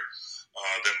here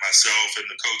that myself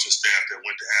and the coaching staff that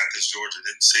went to Athens, Georgia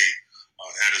didn't see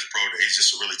at his pro day. He's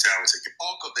just a really talented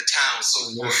bulk of the town. So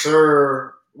yes,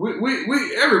 sir. We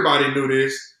everybody knew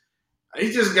this.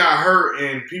 He just got hurt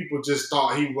and people just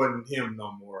thought he wasn't him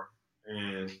no more.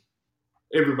 And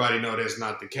everybody know that's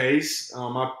not the case.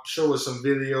 I showed us some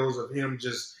videos of him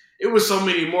it was so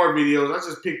many more videos. I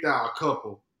just picked out a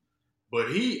couple. But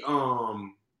he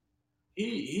gonna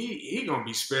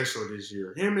be special this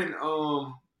year. Him and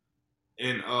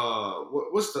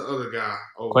what's the other guy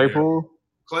over Claypool? there?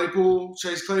 Claypool,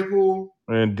 Chase Claypool.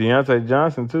 And Deontay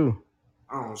Johnson too.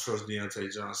 I don't trust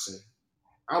Deontay Johnson.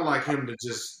 I like him to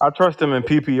just I trust him in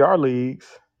PPR leagues.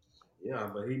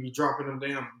 but he be dropping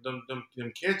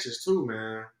them catches too,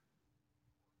 man.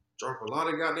 Drop a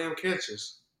lot of goddamn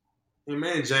catches. Hey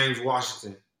man, James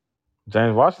Washington.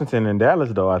 James Washington in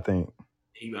Dallas though, I think.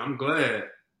 I'm glad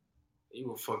he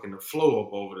was fucking the flow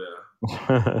up over there.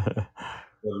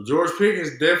 But George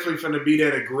Pickens definitely finna be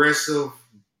that aggressive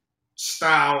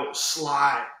style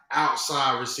slot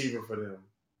outside receiver for them.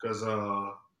 Cause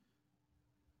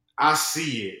I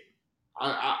see it.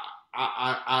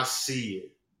 I see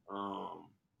it.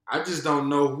 I just don't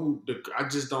know who the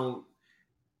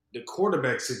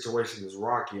quarterback situation is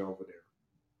rocky over there.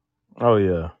 Oh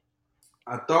yeah.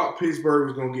 I thought Pittsburgh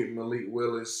was gonna get Malik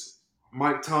Willis.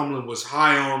 Mike Tomlin was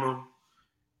high on him,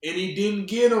 and he didn't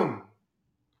get him.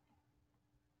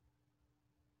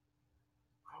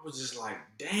 I was just like,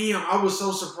 damn. I was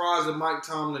so surprised that Mike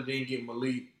Tomlin didn't get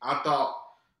Malik. I thought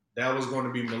that was going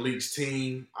to be Malik's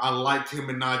team. I liked him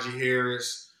and Najee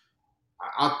Harris.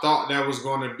 I thought that was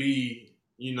going to be,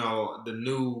 the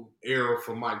new era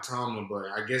for Mike Tomlin, but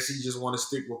I guess he just want to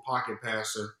stick with pocket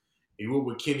passer. He went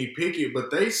with Kenny Pickett,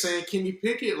 but they saying Kenny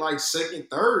Pickett like second,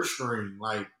 third string.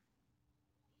 Like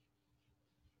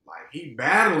he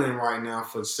battling right now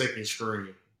for second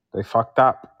string. They fucked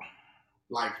up.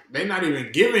 Like, they not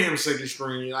even giving him second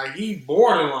string. Like, he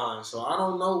borderline. So, I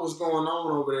don't know what's going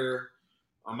on over there.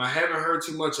 I haven't heard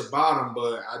too much about him,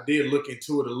 but I did look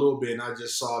into it a little bit, and I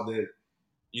just saw that,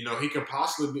 he could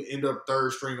possibly end up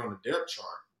third string on the depth chart.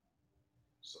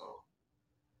 So,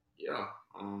 yeah.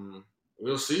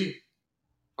 We'll see.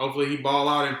 Hopefully he ball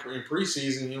out in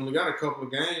preseason. He only got a couple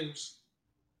of games.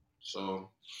 So,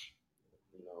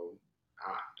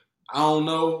 I don't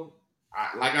know.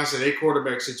 Like I said, their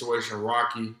quarterback situation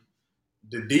rocky.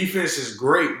 The defense is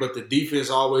great, but the defense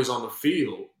always on the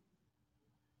field.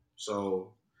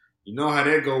 So, you know how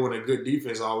that go when a good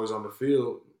defense always on the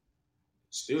field.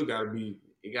 Still got to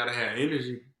have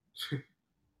energy.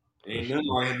 Ain't nothing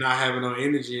like not having no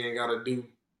energy and got to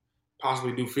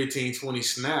possibly do 15, 20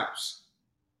 snaps.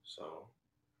 So,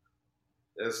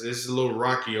 it's a little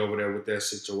rocky over there with that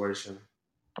situation.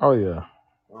 Oh, yeah.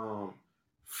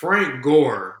 Frank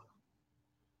Gore.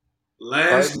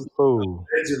 Last week,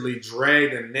 allegedly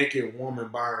dragged a naked woman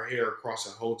by her hair across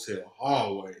a hotel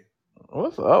hallway.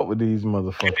 What's up with these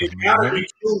motherfuckers? It gotta be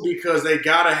true because they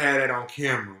gotta have it on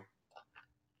camera.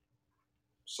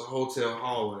 It's a hotel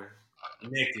hallway.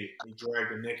 Naked. He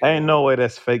dragged a naked Ain't woman. No way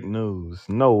that's fake news.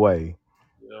 No way.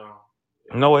 Yeah.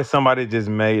 No way somebody just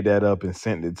made that up and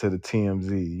sent it to the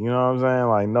TMZ. You know what I'm saying?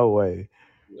 Like, no way.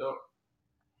 Yep.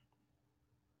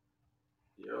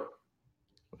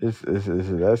 It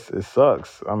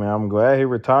sucks. I mean, I'm glad he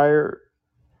retired,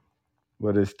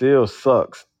 but it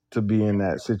sucks to be in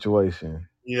that situation.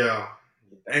 Yeah.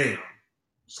 Damn.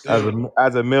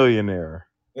 As a millionaire.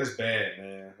 That's bad,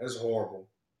 man. That's horrible.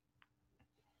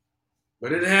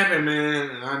 But it happened,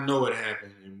 man, and I know it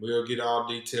happened, and we'll get all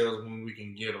details when we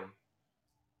can get them.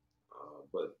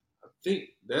 But I think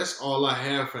that's all I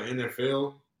have for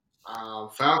NFL.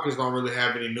 Falcons don't really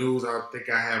have any news. I think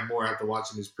I have more after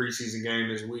watching this preseason game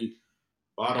this week.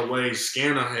 By the way,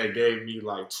 Scanner had gave me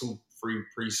like 2 free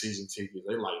preseason tickets.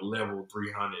 They like level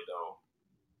 300 though.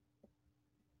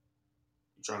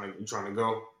 You trying to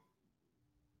go?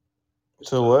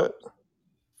 To what?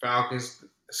 Falcons.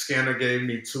 Scanner gave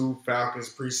me 2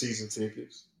 Falcons preseason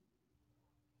tickets.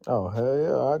 Oh, hell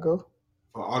yeah, I'll go.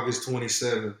 For August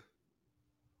 27th.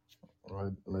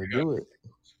 Let's do it.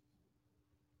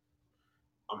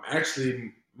 I'm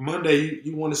actually Monday.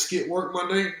 You want to skip work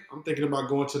Monday? I'm thinking about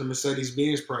going to the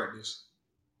Mercedes-Benz practice.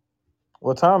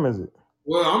 What time is it?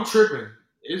 Well, I'm tripping.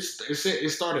 It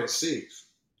started at 6,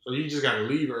 so you just got to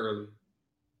leave early.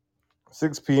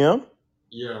 6 p.m.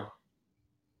 Yeah.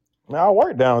 Now I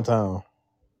work downtown.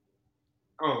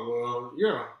 Oh well,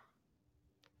 yeah.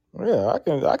 Yeah,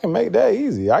 I can make that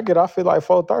easy. I get off at like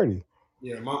 4:30.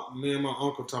 Yeah, me and my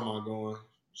uncle talking about going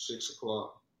 6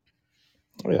 o'clock.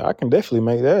 Yeah, I can definitely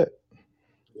make that.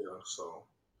 Yeah, so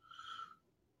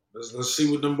let's see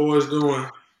what them boys doing.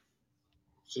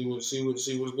 See what's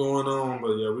going on.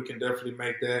 But yeah, we can definitely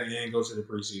make that and go to the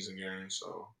preseason game.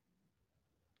 So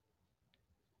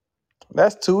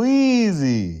that's too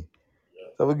easy. Yeah.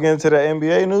 So we get into the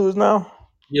NBA news now?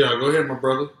 Yeah, go ahead, my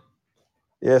brother.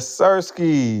 Yes,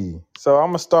 sirski. So I'm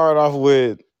gonna start off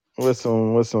with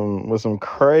some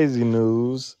crazy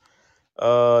news.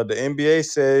 The NBA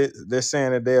said they're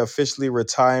saying that they're officially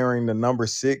retiring the number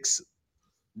 6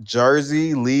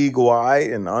 jersey league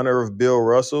wide in honor of Bill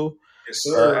Russell. Yes,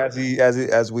 sir.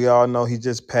 As we all know, he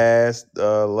just passed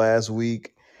last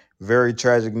week. very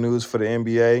tragic news for the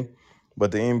NBA.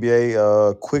 But the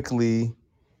NBA quickly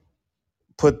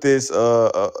put this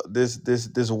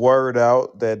word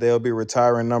out that they'll be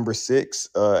retiring number 6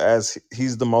 as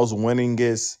he's the most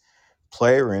winningest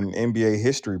player in NBA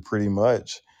history, pretty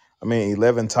much. I mean,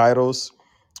 11 titles.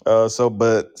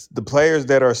 But the players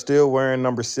that are still wearing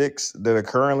number 6, that are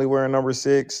currently wearing number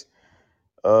 6,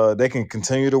 they can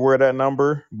continue to wear that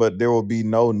number, but there will be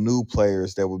no new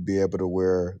players that would be able to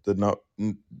wear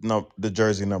the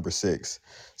jersey number 6.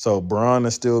 So Bron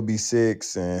will still be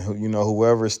 6, and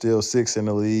whoever's still 6 in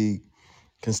the league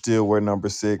can still wear number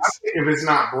 6. If it's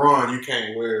not Braun, you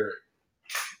can't wear it.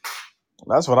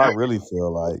 That's what I really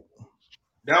feel like.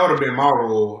 That would have been my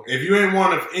rule. If you ain't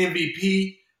won an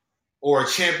MVP or a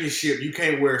championship, you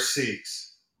can't wear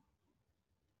 6.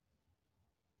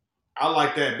 I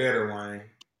like that better, Wayne.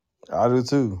 I do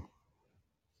too.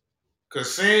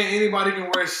 Because saying anybody can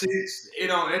wear 6,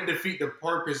 it defeat the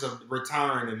purpose of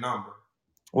retiring the number.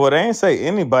 Well, they ain't say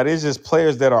anybody. It's just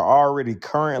players that are already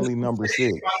currently number 6.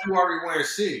 Anybody who already wearing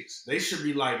 6, they should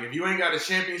be like, if you ain't got a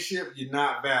championship, you're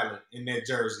not valid in that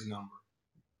jersey number.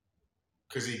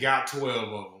 Because he got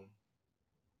 12 of them.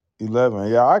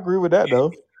 11. Yeah, I agree with that,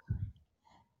 though.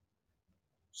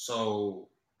 So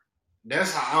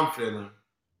that's how I'm feeling.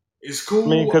 It's cool. I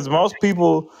mean, because most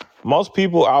people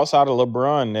outside of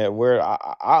LeBron that wear,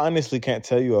 I honestly can't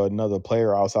tell you another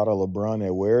player outside of LeBron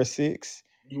that wears 6.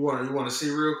 You want to see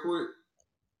real quick?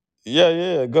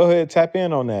 Yeah. Go ahead, tap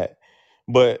in on that.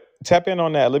 But tap in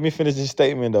on that. Let me finish this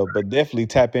statement though. But definitely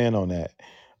tap in on that.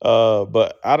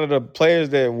 But out of the players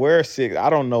that wear 6, I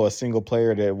don't know a single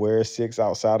player that wears 6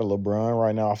 outside of LeBron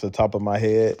right now off the top of my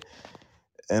head.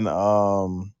 And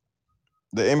the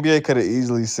NBA could have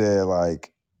easily said,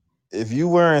 like, if you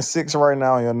wearing 6 right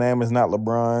now and your name is not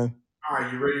LeBron, all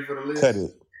right, you ready for the list? cut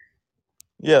it.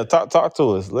 Yeah, talk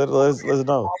to us. Let's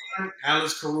know.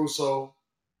 Alex Caruso,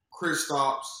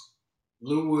 Kristaps,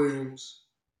 Lou Williams,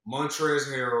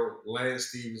 Montrezl Harrell, Lance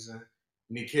Stevenson,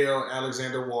 Nickeil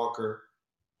Alexander-Walker,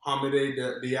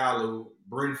 Hamidou Diallo,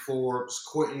 Bryn Forbes,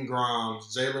 Quentin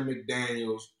Grimes, Jalen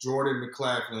McDaniels, Jordan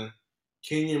McLaughlin,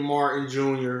 Kenyon Martin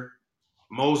Jr.,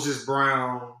 Moses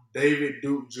Brown, David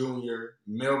Duke Jr.,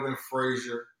 Melvin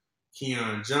Frazier,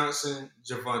 Keon Johnson,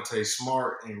 Javonte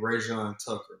Smart, and Rajon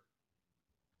Tucker.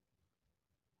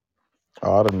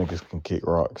 All the niggas can kick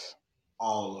rocks.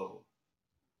 All of them.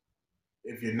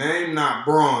 If your name not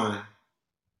Braun,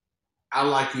 I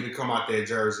like you to come out that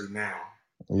jersey now.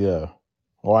 Yeah.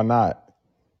 Why not?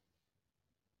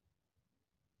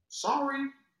 Sorry.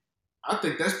 I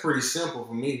think that's pretty simple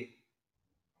for me.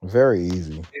 Very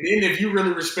easy. And then if you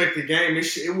really respect the game,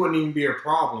 it wouldn't even be a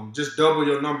problem. Just double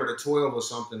your number to 12 or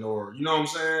something, or you know what I'm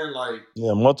saying? Like,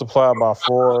 yeah, multiply by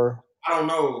 4. I don't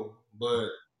know, but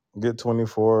get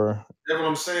 24. That's what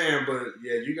I'm saying. But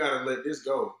yeah, you gotta let this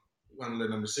go. You gotta let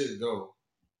number 6 go.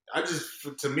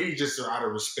 To me, just out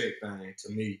of respect thing.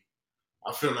 To me,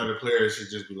 I feel like the players should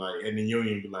just be like, and the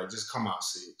union be like, just come out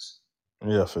 6.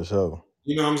 Yeah, for sure.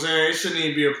 You know what I'm saying? It shouldn't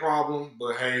even be a problem.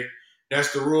 But hey,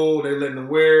 that's the rule. They letting them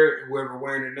wear it. Whoever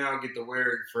wearing it now get to wear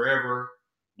it forever.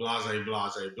 Blase.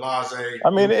 I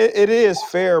mean, it is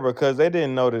fair because they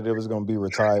didn't know that it was going to be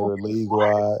retired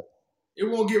league-wide. It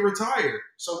won't get retired.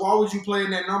 So why would you play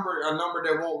in a number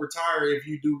that won't retire if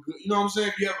you do good? You know what I'm saying?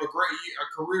 If you have a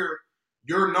career,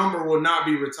 your number will not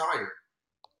be retired.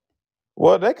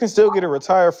 Well, they can still get it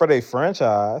retired for their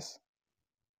franchise.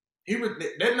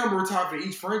 That number retired for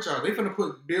each franchise. They finna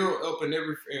put Bill up in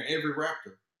every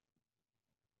Raptor.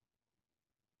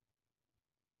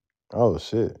 Oh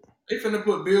shit! They finna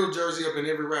put Bill jersey up in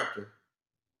every Raptor.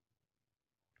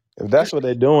 If that's what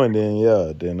they're doing,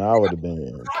 then I would have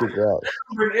been kicked out.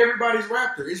 Everybody's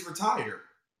Raptor is retired,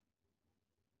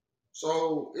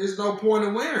 so there's no point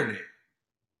in wearing it.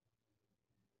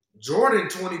 Jordan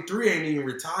 23 ain't even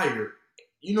retired.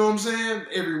 You know what I'm saying?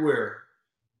 Everywhere.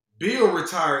 Bill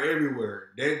retired everywhere.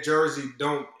 That jersey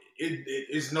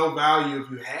it's no value if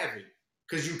you have it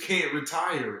because you can't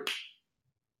retire it.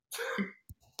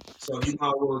 So you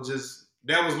might well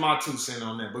that was my 2 cents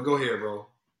on that. But go ahead, bro.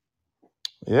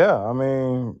 Yeah, I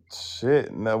mean,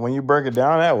 shit. Now, when you break it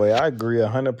down that way, I agree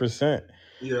 100%.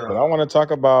 Yeah. But I want to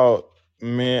talk about a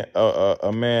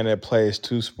man that plays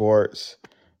 2 sports.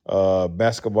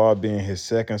 Basketball being his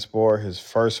second sport, his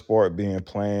first sport being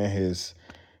playing his,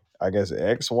 I guess,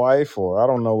 ex-wife, or I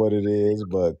don't know what it is,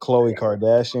 but Khloe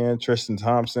Kardashian, Tristan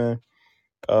Thompson.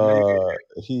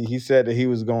 He said that he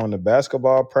was going to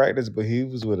basketball practice, but he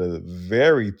was with a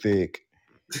very thick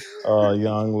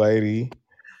young lady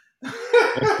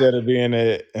instead of being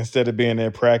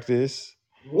at practice.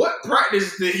 What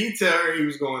practice did he tell her he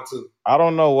was going to? I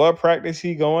don't know what practice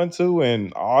he going to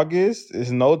in August.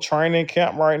 There's no training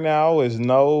camp right now. There's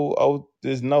no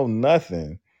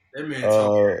nothing. That man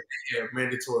told me he had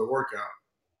mandatory workout.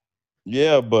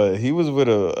 Yeah, but he was with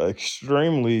a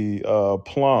extremely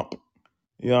plump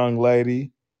young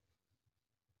lady.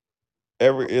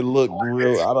 It looked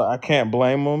real. I can't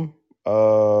blame him.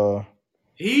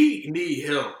 He need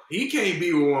help. He can't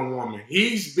be with one woman.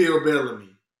 He's Bill Bellamy.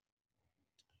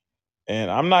 And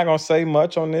I'm not gonna say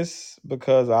much on this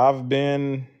because I've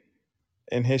been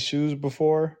in his shoes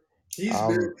before. He's Bill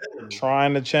I'm Bellamy.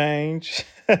 trying to change.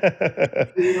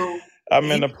 Bill, I'm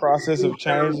in the process of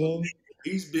changing.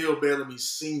 He's Bill Bellamy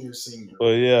senior.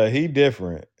 But yeah, he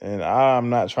different, and I'm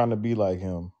not trying to be like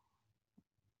him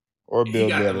or He Bill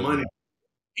got the money. Bellamy.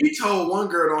 He told one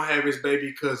girl don't have his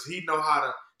baby because he know how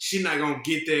to. She not gonna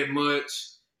get that much.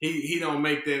 He don't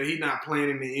make that. He not playing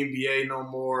in the NBA no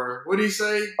more. What did he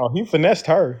say? Oh, he finessed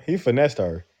her.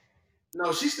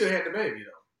 No, she still had the baby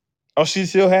though. Oh, she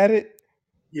still had it?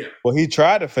 Yeah. Well, he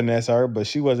tried to finesse her, but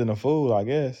she wasn't a fool, I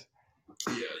guess.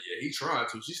 Yeah, he tried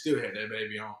to. She still had that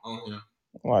baby on him.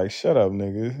 Like, shut up,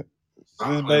 nigga.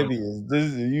 Stop playing.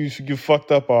 You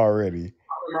fucked up already.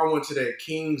 I remember I went to that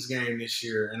Kings game this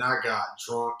year and I got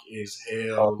drunk as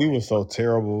hell. Oh, he was so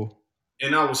terrible.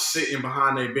 And I was sitting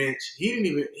behind a bench. He didn't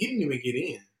even get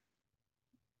in.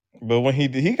 But when he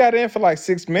got in for like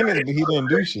 6 minutes, but he didn't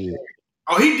do shit.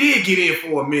 Oh, he did get in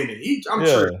for a minute. I'm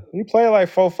sure he played like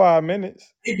 4-5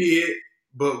 minutes. he did.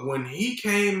 But when he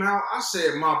came out, I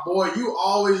said, "My boy, you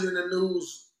always in the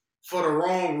news for the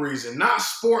wrong reason, not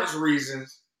sports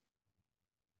reasons,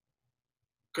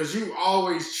 because you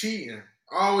always cheating,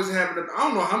 always having. I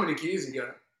don't know how many kids he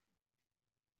got.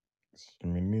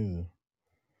 Me neither.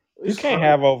 It's He can't crazy.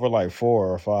 have over like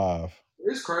 4 or 5.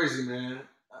 It's crazy, man.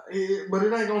 But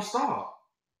it ain't gonna stop.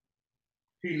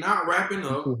 He not wrapping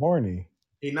up. He's too horny.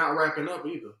 He not wrapping up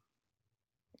either.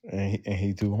 And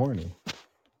he too horny.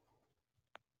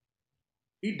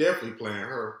 He definitely playing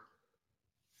her.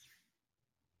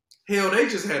 Hell, they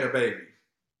just had a baby.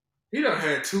 He done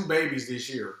had 2 babies this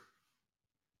year.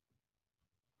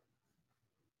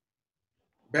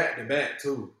 Back to back,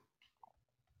 too.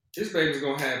 His baby's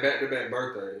gonna have back to back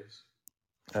birthdays.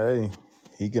 Hey,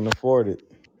 he can afford it.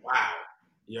 Wow.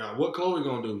 Yeah, what Chloe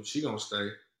gonna do? She gonna stay.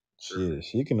 Shit,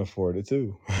 she can afford it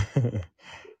too. He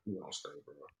gonna stay,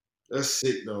 bro. That's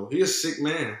sick though. He a sick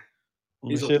man.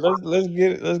 Shit, let's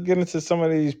get into some of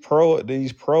these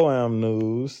pro-am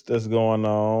news that's going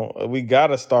on. We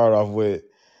gotta start off with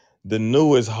the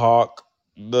newest Hawk,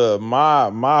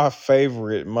 my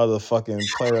favorite motherfucking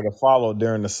player to follow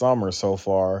during the summer so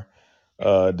far,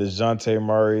 DeJounte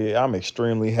Murray. I'm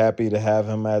extremely happy to have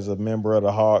him as a member of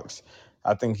the Hawks.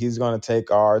 I think he's going to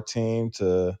take our team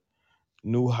to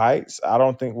new heights. I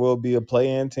don't think we'll be a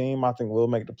play-in team. I think we'll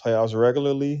make the playoffs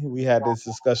regularly. We had this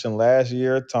discussion last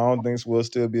year. Tom thinks we'll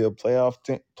still be a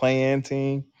play-in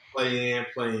team. Play in.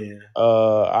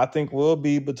 I think we'll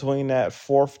be between that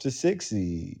 4th to 6th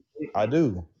seed. I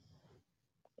do.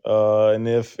 And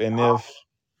if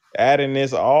adding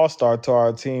this all-star to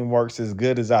our team works as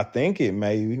good as I think it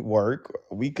may work,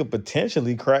 we could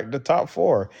potentially crack the top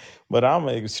 4. But I'm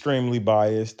extremely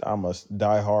biased. I'm a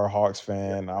diehard Hawks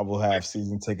fan. I will have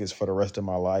season tickets for the rest of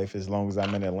my life as long as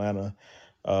I'm in Atlanta.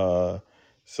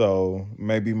 So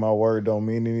maybe my word don't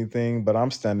mean anything, but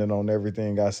I'm standing on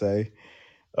everything I say.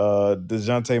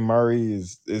 DeJounte Murray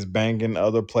is banging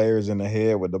other players in the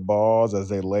head with the balls as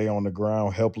they lay on the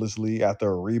ground helplessly after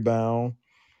a rebound.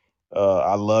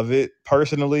 I love it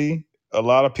personally. A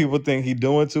lot of people think he's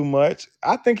doing too much.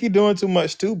 I think he's doing too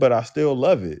much too, but I still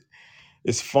love it.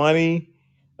 It's funny.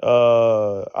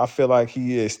 I feel like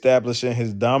he establishing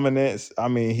his dominance. I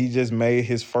mean, he just made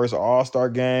his first All-Star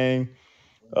game.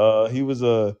 He was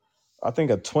I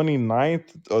think a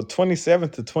 29th or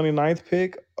 27th to 29th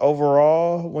pick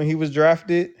overall when he was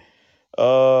drafted.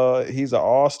 He's an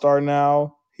all-star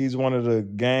now. He's one of the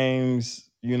game's,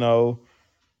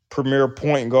 premier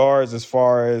point guards as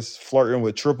far as flirting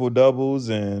with triple doubles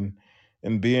and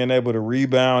being able to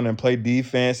rebound and play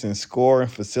defense and score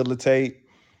and facilitate.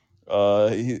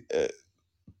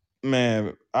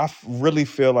 Man, really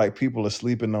feel like people are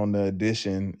sleeping on the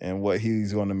addition and what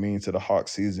he's going to mean to the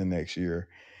Hawks season next year.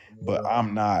 But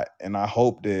I'm not, and I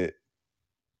hope that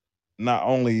not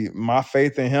only my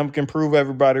faith in him can prove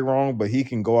everybody wrong, but he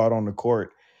can go out on the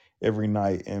court every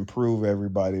night and prove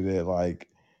everybody that like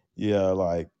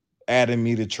adding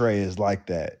me to Trey is like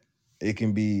that. It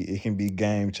can be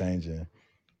game changing.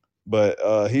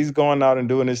 But he's going out and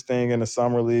doing his thing in the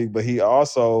summer league, but he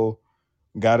also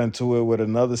got into it with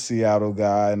another Seattle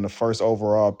guy in the first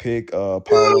overall pick, Paulo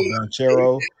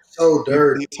Banchero. So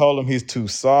dirty. He told him he's too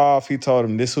soft. He told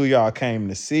him this who y'all came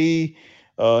to see.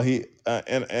 He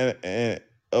and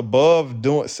above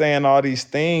doing saying all these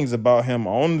things about him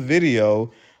on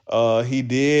video, he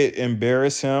did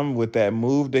embarrass him with that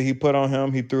move that he put on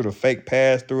him. He threw the fake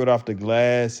pass, threw it off the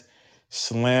glass,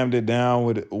 slammed it down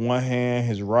with one hand,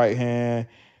 his right hand,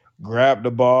 grabbed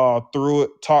the ball, threw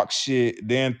it, talked shit,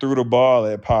 then threw the ball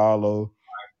at Paolo.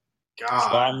 So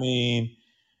God. I mean,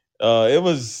 it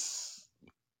was.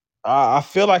 I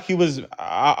feel like he was.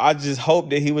 I just hope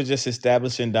that he was just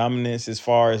establishing dominance as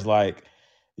far as like,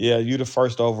 yeah, you the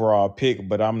first overall pick,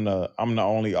 but I'm the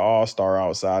only All Star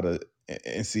outside of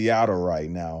in Seattle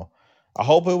right now. I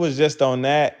hope it was just on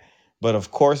that, but of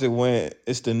course it went.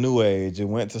 It's the new age. It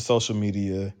went to social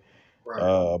media.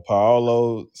 Right.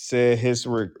 Paolo said his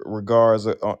regards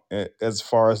as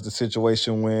far as the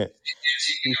situation went.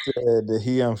 He said that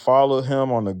he unfollowed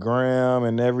him on the gram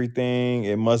and everything.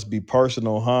 It must be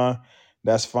personal, huh?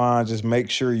 That's fine. Just make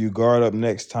sure you guard up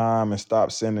next time and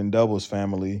stop sending doubles,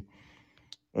 family.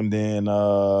 And then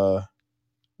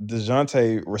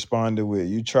DeJounte responded with,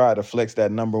 "You tried to flex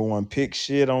that number one pick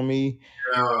shit on me.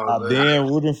 Yeah, I've been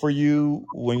rooting for you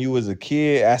when you was a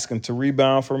kid, asking to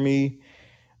rebound for me.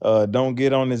 Don't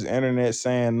get on this internet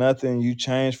saying nothing. You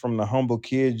changed from the humble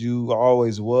kid you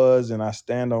always was, and I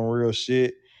stand on real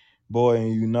shit, boy.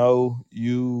 And you know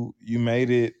you made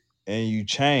it, and you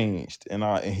changed." And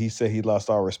he said he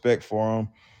lost all respect for him.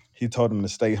 He told him to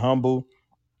stay humble.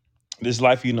 This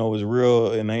life, is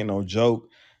real and ain't no joke.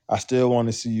 I still want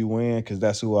to see you win because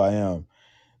that's who I am.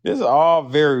 This is all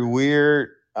very weird.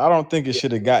 I don't think it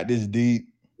should have got this deep.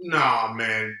 nah,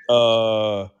 man.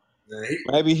 Uh, Man,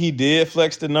 Maybe he did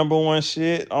flex the number one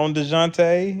shit on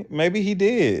DeJounte. Maybe he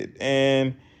did.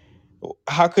 And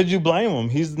how could you blame him?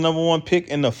 He's the number one pick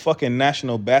in the fucking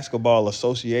National Basketball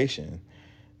Association.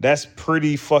 That's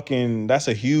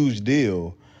a huge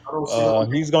deal. I don't see no.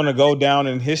 He's going to go down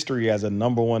in history as a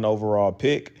number one overall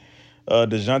pick.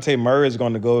 DeJounte Murray is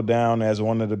going to go down as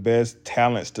one of the best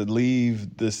talents to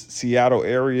leave the Seattle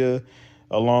area,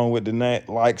 along with the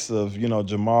likes of,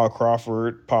 Jamal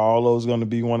Crawford. Paolo's going to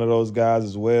be one of those guys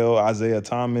as well. Isaiah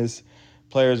Thomas,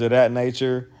 players of that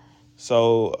nature.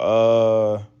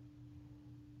 So,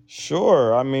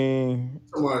 sure. I mean,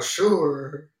 I'm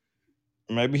sure.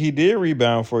 maybe he did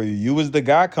rebound for you. You was the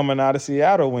guy coming out of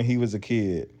Seattle when he was a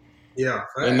kid. Yeah,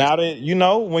 And facts. now that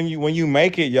when you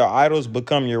make it, your idols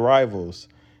become your rivals.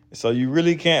 So you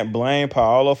really can't blame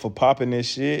Paolo for popping this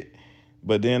shit.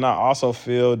 But then I also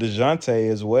feel DeJounte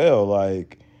as well.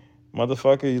 Like,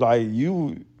 motherfucker, like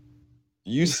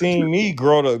you seen me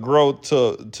grow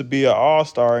to be an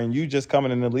all-star, and you just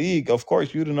coming in the league. Of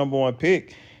course, you the number one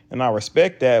pick, and I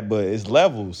respect that, but it's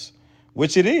levels,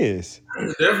 which it is.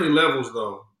 Definitely levels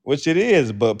though. Which it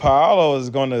is, but Paolo is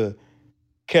gonna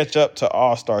catch up to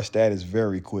all-star status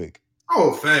very quick.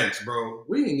 Oh, facts, bro.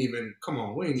 We ain't even. Come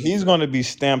on, we ain't even. He's going to be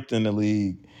stamped in the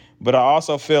league. But I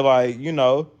also feel like,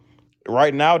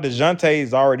 right now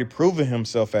DeJounte's already proven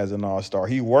himself as an all-star.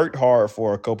 He worked hard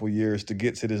for a couple years to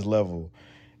get to this level.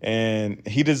 And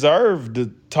he deserved to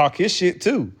talk his shit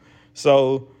too.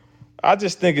 So I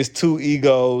just think it's two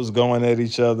egos going at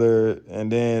each other.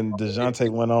 And then DeJounte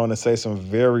went on to say some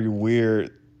very weird,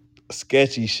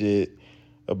 sketchy shit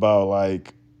about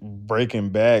like breaking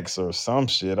backs or some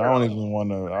shit. I don't even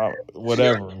want to, She got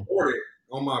whatever. reported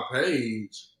on my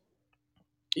page.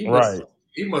 He must. Right.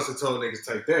 He must have told niggas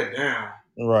to take that down.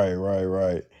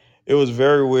 Right. It was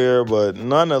very weird, but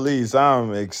none the least,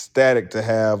 I'm ecstatic to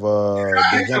have I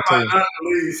ain't talking DeJounte. about nothing,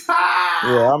 please.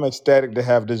 Yeah, I'm ecstatic to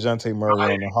have DeJounte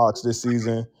Murray on the Hawks this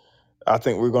season. I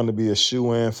think we're going to be a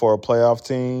shoe-in for a playoff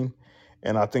team,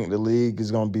 and I think the league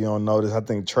is going to be on notice. I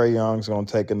think Trae Young's going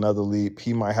to take another leap.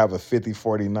 He might have a 50,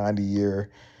 40, 90 year.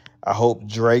 I hope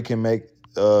Dre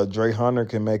Hunter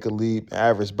can make a leap,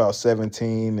 average about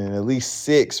 17 and at least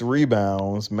 6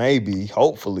 rebounds, maybe,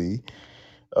 hopefully,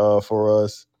 for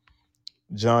us.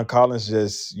 John Collins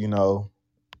just, do what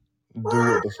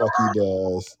the fuck he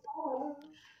does.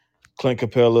 Clint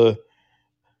Capella.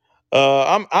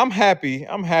 I'm happy.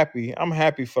 I'm happy. I'm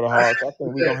happy for the Hawks. I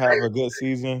think we're gonna have a good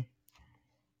season.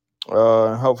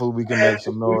 Hopefully we can make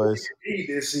some We noise. need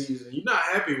this season. You're not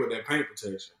happy with that paint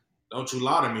protection. Don't you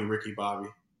lie to me, Ricky Bobby.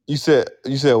 You said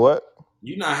what?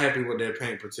 You're not happy with that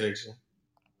paint protection.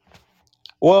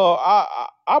 Well,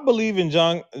 I believe in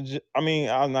John. I mean,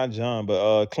 I'm not John,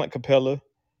 but Clint Capella.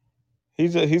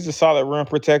 He's a solid rim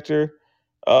protector.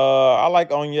 I like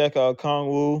Onyeka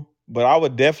Kongwu, but I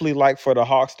would definitely like for the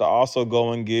Hawks to also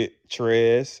go and get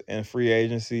Trez in free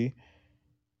agency.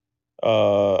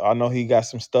 I know he got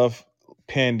some stuff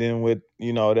pending with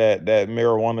that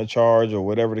marijuana charge or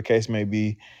whatever the case may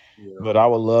be. Yeah. But I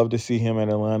would love to see him in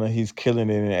Atlanta. He's killing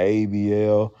it in the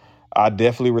ABL. I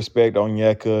definitely respect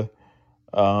Onyeka.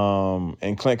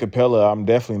 And Clint Capella, I'm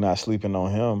definitely not sleeping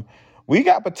on him. We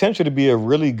got potential to be a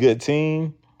really good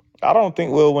team. I don't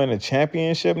think we'll win a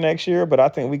championship next year, but I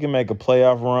think we can make a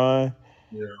playoff run.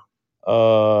 Yeah.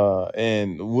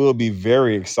 And we'll be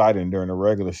very exciting during the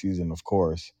regular season, of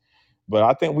course. But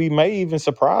I think we may even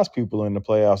surprise people in the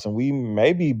playoffs, and we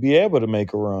maybe be able to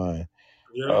make a run.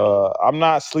 Yeah. I'm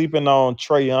not sleeping on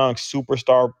Trae Young's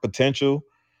superstar potential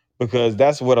because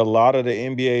that's what a lot of the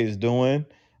NBA is doing.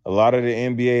 A lot of the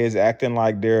NBA is acting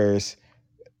like there's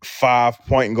 5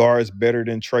 point guards better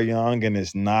than Trae Young, and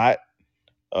it's not.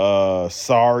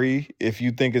 Sorry, if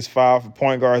you think it's 5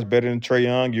 point guards better than Trae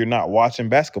Young, you're not watching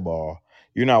basketball.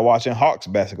 You're not watching Hawks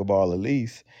basketball, at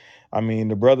least. I mean,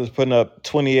 the brother's putting up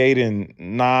 28 and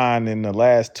 9 in the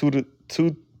last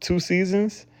two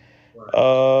seasons.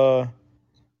 Right.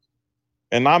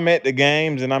 And I'm at the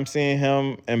games and I'm seeing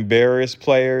him embarrass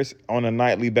players on a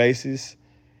nightly basis.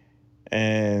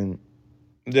 And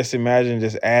just imagine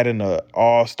just adding an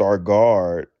all-star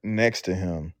guard next to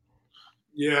him.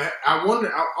 Yeah, I wonder.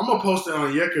 I'm gonna post it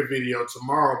on Yeka video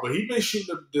tomorrow, but he been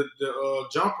shooting the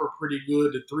jumper pretty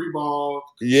good. The 3 ball.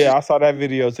 Yeah, I saw that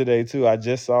video today too. I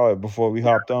just saw it before we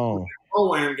hopped on.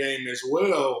 Pro-am game as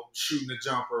well, shooting the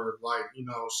jumper,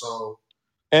 so.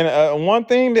 And one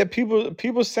thing that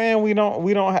people saying we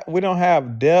don't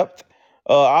have depth.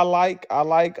 I like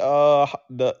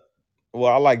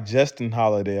Justin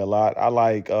Holiday a lot. I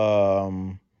like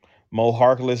Mo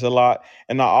Harkless a lot,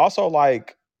 and I also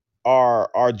like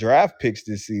our draft picks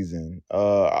this season.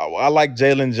 I like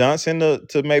Jalen Johnson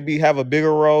to maybe have a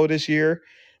bigger role this year,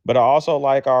 but I also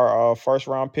like our first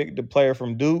round pick, the player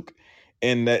from Duke,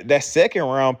 and that second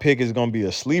round pick is gonna be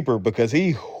a sleeper because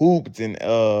he hooped in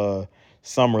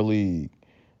summer league.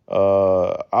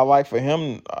 I like for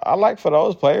him. I like for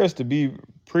those players to be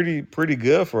pretty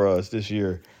good for us this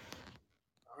year.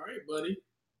 All right, buddy.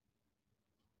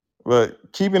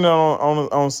 But keeping it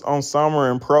on summer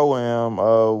and pro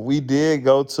am, we did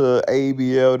go to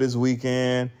ABL this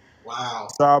weekend. Wow.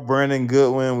 Saw Brandon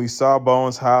Goodwin. We saw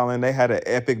Bones Highland. They had an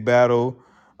epic battle.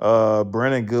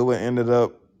 Brandon Goodwin ended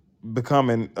up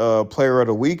becoming player of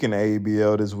the week in the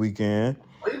ABL this weekend,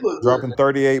 He looked dropping good.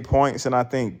 38 points and I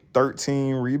think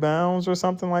 13 rebounds or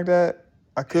something like that.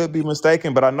 I could be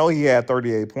mistaken, but I know he had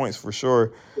 38 points for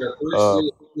sure. Yeah, 3 Uh,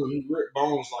 steals. He ripped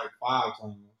Bones like 5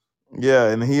 times. yeah,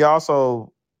 and he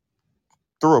also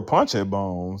threw a punch at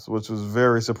Bones, which was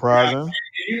very surprising. And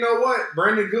you know what?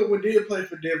 Brandon Goodwin did play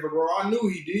for Denver, bro. I knew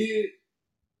he did.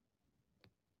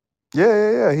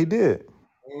 Yeah, he did.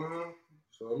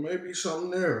 So maybe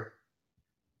something there.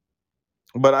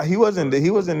 But he wasn't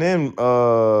in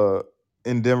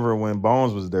Denver when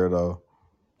Bones was there though.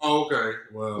 Oh, okay.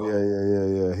 Well,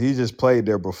 Yeah. He just played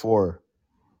there before.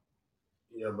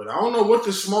 yeah, but I don't know what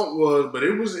the smoke was, but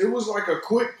it was like a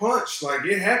quick punch. Like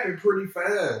it happened pretty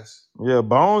fast. Yeah,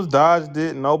 Bones dodged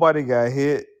it. Nobody got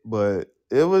hit, but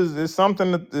it's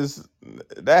something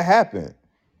that happened.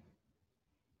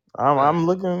 I'm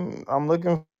looking.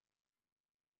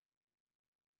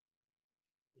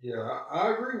 Yeah,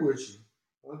 I agree with you.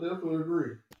 I definitely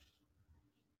agree.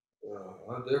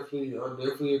 I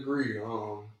definitely agree.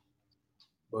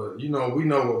 But we know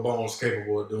what Bones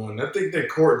capable of doing. I think that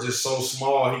court just so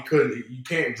small you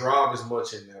can't drive as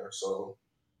much in there. So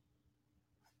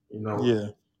Yeah.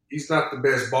 he's not the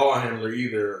best ball handler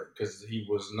either because he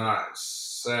was not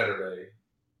Saturday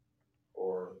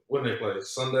or when they play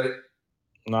Sunday.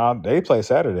 Nah, they play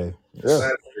Saturday. Yeah.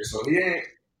 Saturday, so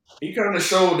he kind of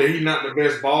showed that he's not the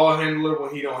best ball handler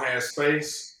when he don't have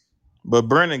space. But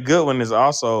Brandon Goodwin is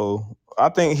also. I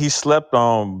think he slept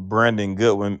on Brandon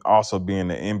Goodwin also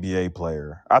being an NBA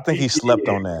player. I think he slept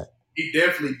did. on that. He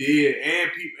definitely did,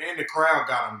 and the crowd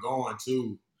got him going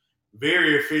too.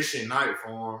 Very efficient night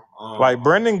for him. Like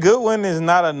Brandon Goodwin is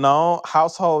not a known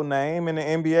household name in the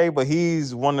NBA, but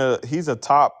he's a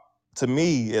top, to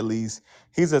me at least,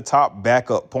 he's a top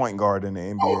backup point guard in the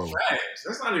NBA. Oh, facts.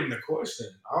 That's not even a question.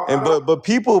 But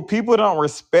people don't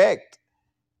respect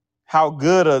how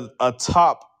good a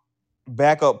top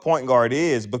backup point guard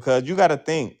is because you got to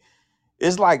think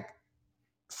it's like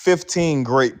 15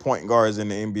 great point guards in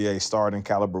the NBA, starting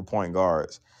caliber point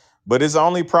guards, but it's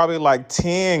only probably like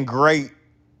 10 great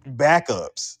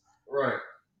backups. Right.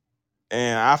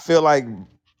 And I feel like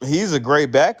he's a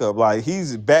great backup. Like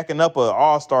he's backing up an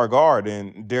all-star guard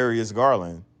in Darius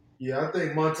Garland. Yeah, I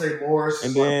think Monte Morris.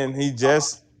 And then he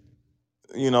just,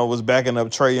 was backing up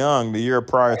Trae Young the year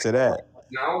prior to that.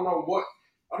 Now I don't know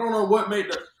I don't know what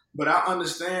made the, but I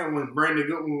understand when Brandon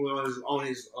Goodwin was on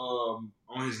his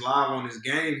live on his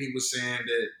game, he was saying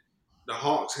that the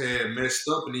Hawks had messed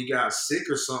up and he got sick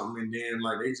or something, and then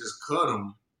like they just cut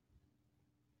him.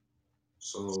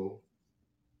 So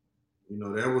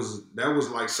that was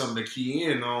like something to key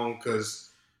in on because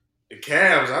the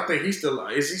Cavs. I think he still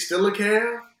a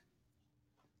Cav?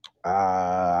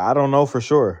 I don't know for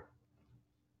sure.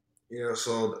 Yeah.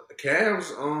 So the Cavs,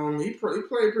 he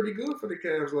played pretty good for the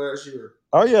Cavs last year.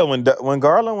 Oh yeah, when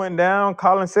Garland went down,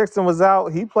 Colin Sexton was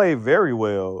out. He played very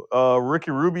well.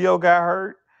 Ricky Rubio got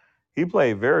hurt. He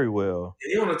played very well.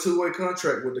 He on a 2-way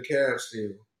contract with the Cavs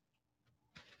still.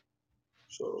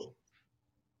 So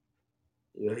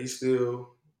yeah, he's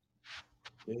still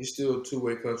a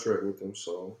 2-way contract with them.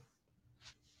 So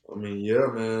I mean, yeah,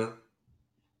 man,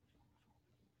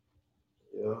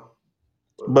 yeah.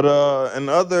 But in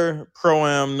other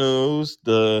pro-am news,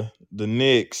 the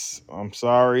Knicks, I'm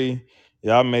sorry,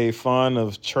 y'all made fun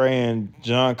of Trey and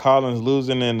John Collins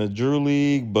losing in the Drew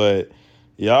League, but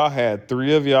y'all had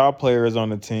 3 of y'all players on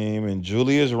the team, and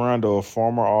Julius Randle, a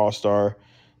former All-Star,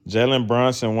 Jalen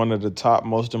Brunson, one of the top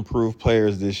most improved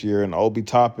players this year, and Obi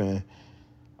Toppin.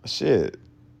 Shit,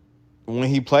 when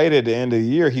he played at the end of the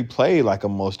year, he played like a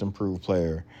most improved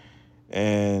player.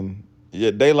 And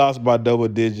yeah, they lost by double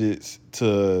digits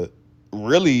to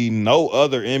really no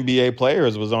other NBA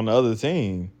players was on the other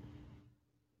team.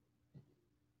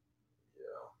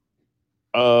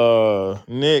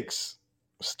 Knicks,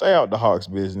 stay out the Hawks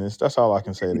business. That's all I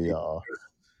can say to y'all.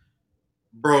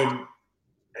 Bro,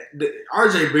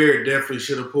 RJ Barrett definitely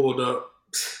should have pulled up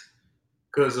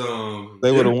because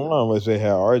They would have won if they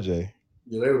had RJ.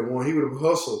 yeah, they would have won. He would have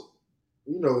hustled.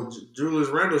 Julius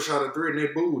Randle shot a 3 and they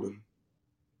booed him.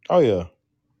 Oh yeah.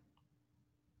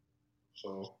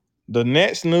 So The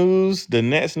Nets news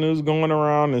going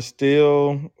around is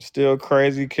still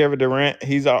crazy. Kevin Durant,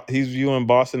 he's viewing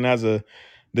Boston as a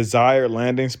desired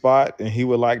landing spot, and he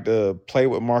would like to play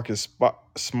with Marcus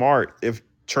Smart if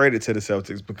traded to the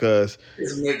Celtics because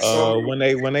when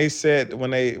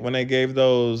they gave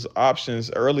those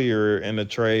options earlier in the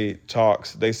trade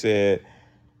talks, they said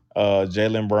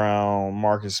Jaylen Brown,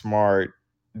 Marcus Smart,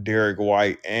 Derek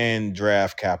White, and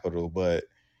draft capital, but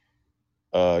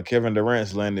Kevin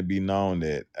Durant's letting it be known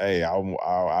that hey, I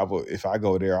will, if I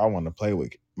go there, I want to play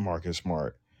with Marcus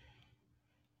Smart.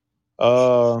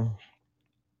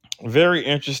 Very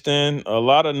interesting. A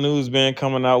lot of news been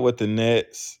coming out with the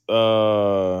Nets.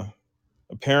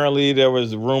 Apparently, there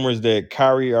was rumors that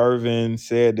Kyrie Irving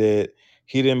said that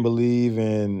he didn't believe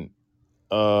in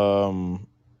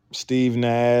Steve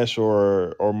Nash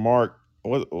or Mark.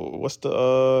 What's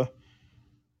the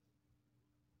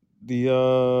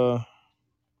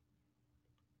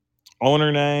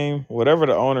owner name? Whatever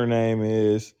the owner name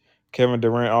is. Kevin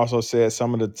Durant also said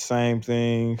some of the same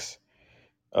things.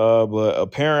 But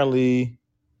apparently,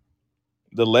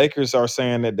 the Lakers are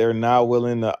saying that they're now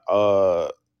willing to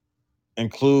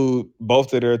include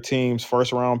both of their teams'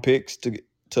 first round picks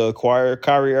to acquire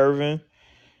Kyrie Irving.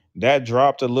 That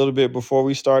dropped a little bit before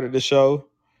we started the show.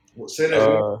 say that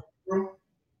one more time, bro.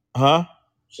 Huh?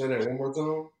 Say that one more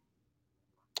time.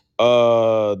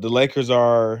 The Lakers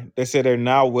they said they're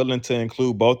now willing to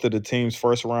include both of the team's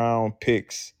first round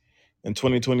picks in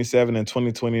 2027 and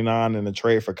 2029 in the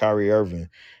trade for Kyrie Irving.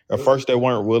 At first, they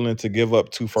weren't willing to give up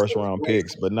 2 first round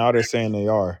picks, but now they're saying they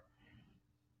are.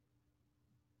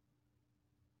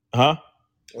 Huh?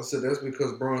 I said that's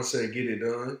because Braun said get it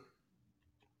done.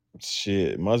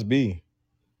 Shit, must be.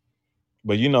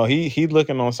 But he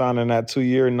looking on signing that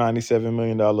 2-year, $97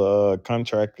 million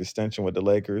contract extension with the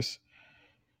Lakers.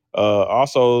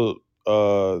 Also,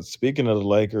 speaking of the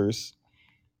Lakers,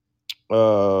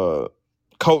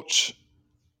 coach,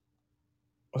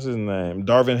 what's his name?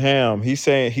 Darvin Ham. He's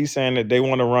saying that they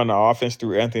want to run the offense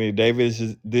through Anthony Davis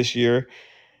this year.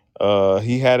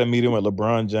 He had a meeting with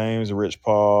LeBron James, Rich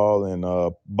Paul, and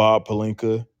Rob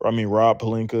Pelinka,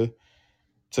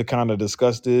 to kind of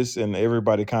discuss this, and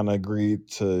everybody kind of agreed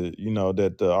to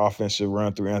that the offense should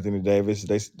run through Anthony Davis.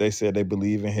 They said they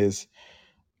believe in his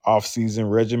off-season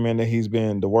regimen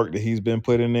the work that he's been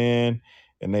putting in,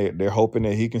 and they're hoping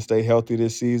that he can stay healthy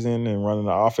this season and running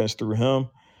the offense through him.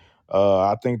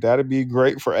 I think that'd be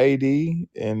great for AD,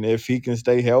 and if he can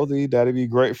stay healthy, that'd be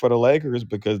great for the Lakers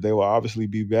because they will obviously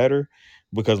be better.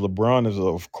 Because LeBron is,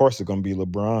 of course, it's going to be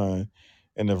LeBron,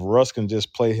 and if Russ can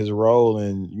just play his role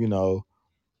and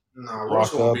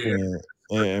Russ lock won't up be and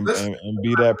there. and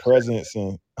be that presence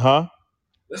and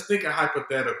Let's think a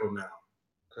hypothetical now,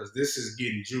 because this is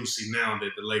getting juicy now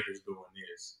that the Lakers doing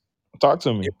this. Talk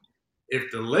to me.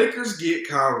 If the Lakers get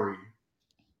Kyrie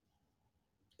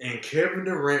and Kevin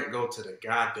Durant go to the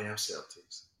goddamn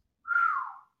Celtics,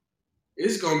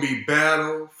 it's gonna be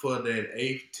battle for that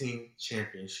 18th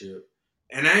championship.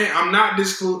 And I'm not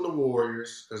excluding the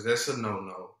Warriors because that's a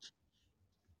no-no.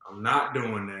 I'm not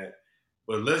doing that.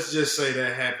 But let's just say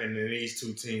that happened and these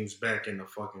two teams back in the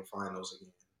fucking finals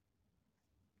again.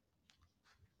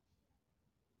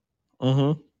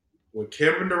 Mm-hmm. With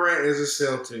Kevin Durant as a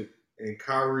Celtic and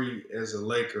Kyrie as a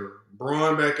Laker,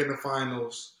 Braun back in the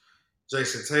finals,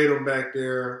 Jason Tatum back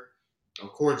there.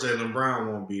 Of course, Jaylen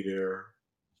Brown won't be there.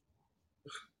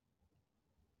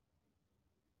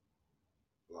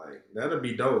 Like, that'd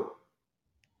be dope.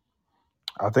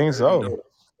 I think That'd be so. dope.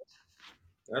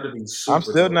 That'd be super I'm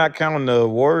still dope. not counting the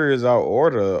Warriors out or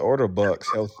the Bucks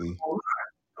healthy.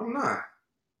 I'm not.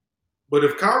 But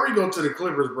if Kyrie go to the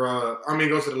Clippers, bro,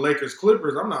 go to the Lakers,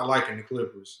 Clippers, I'm not liking the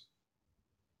Clippers.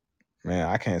 Man,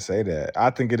 I can't say that. I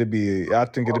think it'd be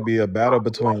a battle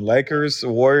between Lakers,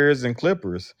 Warriors, and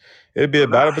Clippers. It'd be a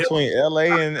battle between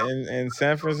LA and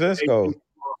San Francisco.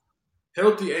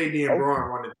 Healthy AD and Braun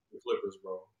running the Clippers,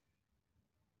 bro.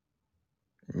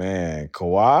 Man,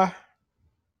 Kawhi,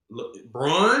 Look,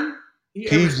 Braun, he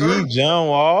PG, John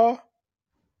Wall.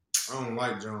 I don't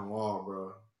like John Wall,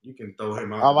 bro. You can throw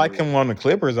him out. I like him on the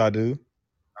Clippers. I do.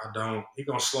 I don't. He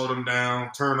gonna slow them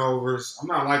down, turnovers. I'm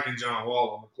not liking John Wall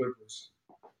on the Clippers.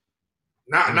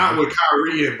 Not with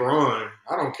Kyrie and Braun.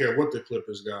 I don't care what the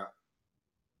Clippers got.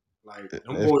 Like, them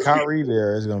if boys Kyrie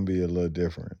there, it's gonna be a little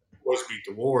different. Boys beat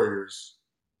the Warriors.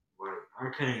 But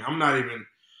I can't. I'm not even.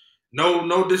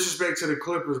 No disrespect to the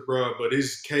Clippers, bro. But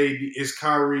it's KD, it's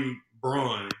Kyrie,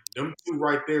 Braun. Them two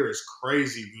right there is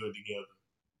crazy good together.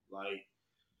 Like,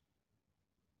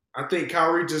 I think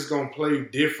Kyrie just gonna play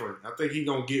different. I think he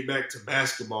gonna get back to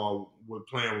basketball with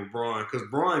playing with Braun because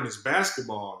Braun is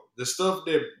basketball. The stuff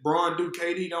that Braun do,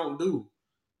 KD don't do.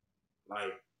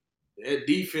 Like, that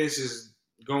defense is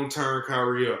gonna turn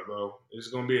Kyrie up, bro. It's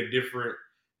gonna be a different,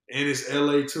 and it's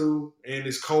LA too, and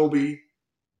it's Kobe.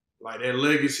 Like, that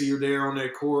legacy there on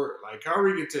that court. Like,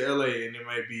 Kyrie get to LA and it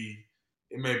may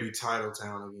be title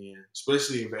town again,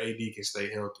 especially if AD can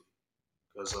stay healthy.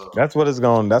 That's what it's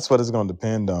going to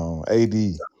depend on. AD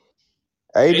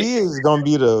is going to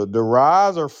be the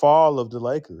rise or fall of the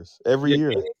Lakers every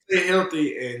year. Stay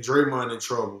healthy and Draymond in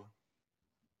trouble.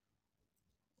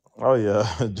 Oh yeah,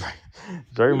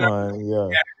 Draymond,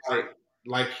 yeah.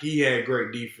 Like he had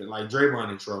great defense. Like,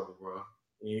 Draymond in trouble, bro.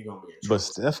 He ain't gonna be in trouble. But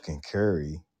Steph can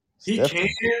carry. He can,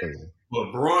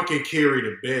 but Braun can carry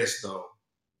the best though.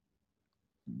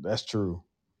 That's true.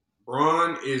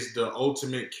 Braun is the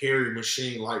ultimate carry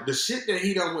machine. Like, the shit that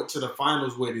he done went to the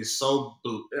finals with is so,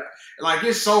 like,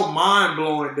 it's so mind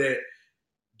blowing that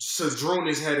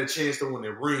Sabonis had a chance to win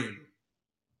the ring.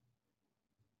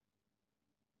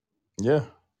 Yeah,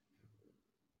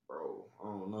 bro. I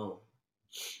don't know,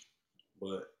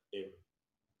 but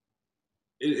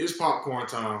it's popcorn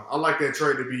time. I like that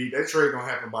trade that trade gonna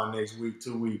happen by next week,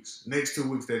 2 weeks. Next 2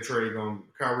 weeks, that trade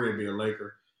Kyrie will be a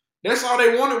Laker. That's all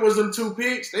they wanted was them 2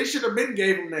 picks. They should have been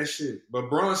gave him that shit. But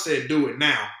Braun said, "Do it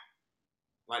now."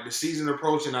 Like, the season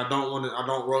approaching, I don't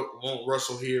want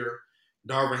Russell here.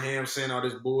 Darvin Ham saying all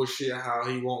this bullshit, how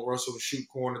he want Russell to shoot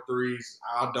corner threes.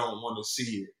 I don't want to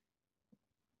see it.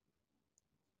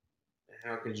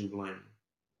 How could you blame him?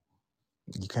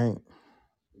 You can't.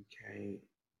 You can't.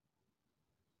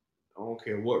 I don't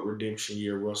care what redemption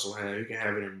year Russell had. You can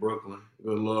have it in Brooklyn.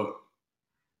 Good luck.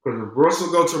 Because if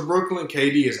Russell go to Brooklyn,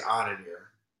 KD is out of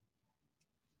there.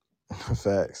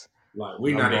 Facts. Like,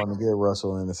 we're not going to get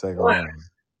Russell in the second round.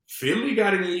 Philly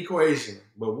got in the equation,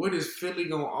 but what is Philly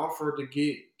gonna offer to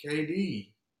get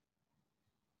KD?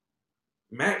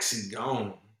 Maxey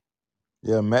gone.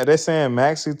 Yeah, they're saying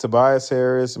Maxey, Tobias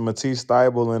Harris, Matisse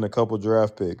Thybulle, and a couple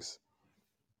draft picks.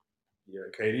 Yeah,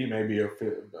 KD maybe a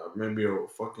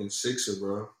fucking sixer,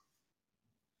 bro.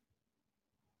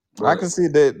 But I can see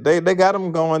that they got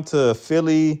him going to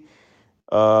Philly,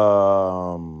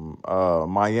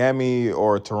 Miami,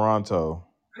 or Toronto.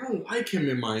 I don't like him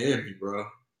in Miami, bro.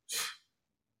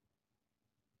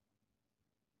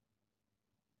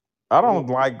 I don't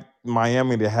like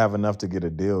Miami to have enough to get a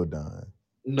deal done.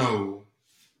 No,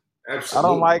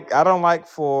 absolutely. I don't like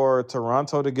for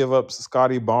Toronto to give up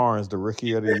Scotty Barnes, the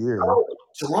Rookie of the Year.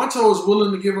 Toronto is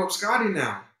willing to give up Scotty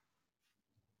now.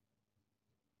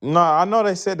 No, I know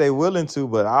they said they're willing to,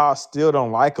 but I still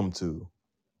don't like them to.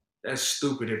 That's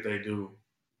stupid if they do.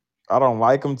 I don't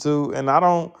like them to, and I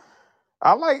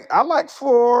like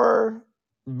for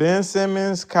Ben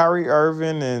Simmons, Kyrie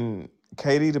Irving, and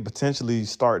KD to potentially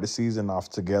start the season off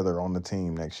together on the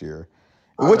team next year,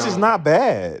 which is not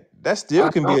bad. That still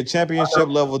can be a championship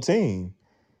level team.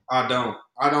 I don't.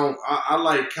 I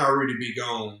like Kyrie to be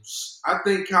gone. I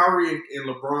think Kyrie and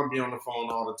LeBron be on the phone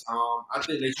all the time. I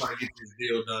think they trying to get this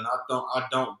deal done. I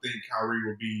don't think Kyrie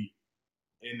will be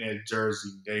in that jersey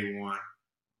day one.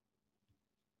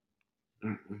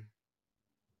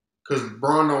 Because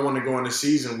Braun don't want to go in the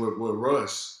season with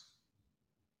Russ.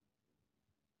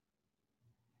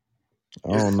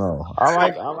 I don't know. I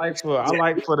like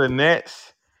for the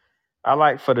Nets. I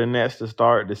like for the Nets to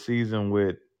start the season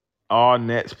with all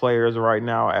Nets players right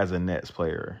now as a Nets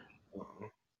player.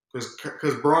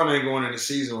 Because Braun ain't going in the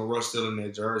season with Russ still in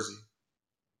that jersey.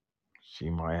 She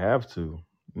might have to.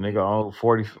 Nigga own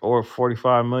 40 or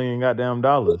 45 million goddamn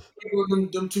dollars.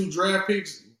 Them 2 draft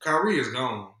picks, Kyrie is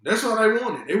gone. That's what they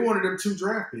wanted. They wanted them 2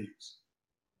 draft picks.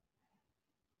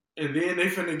 And then they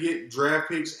finna get draft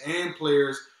picks and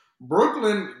players.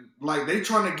 Brooklyn, like they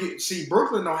trying to get.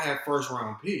 Brooklyn don't have first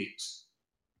round picks.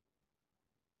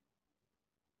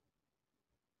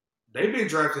 They've been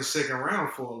drafting second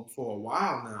round for a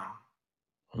while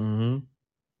now. Mm-hmm.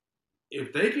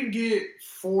 If they can get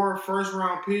 4 first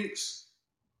round picks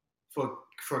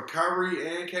for Kyrie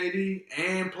and KD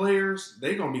and players,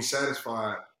 they gonna be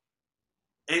satisfied.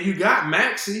 And you got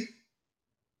Maxey.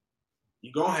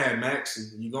 You gonna have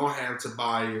Maxey. You gonna have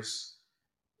Tobias.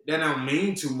 That don't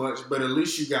mean too much, but at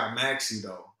least you got Maxey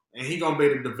though, and he gonna be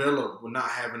able to develop with not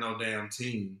having no damn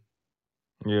team.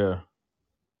 Yeah.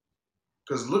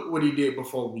 Because look what he did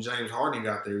before James Harden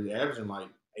got there. He averaging like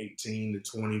 18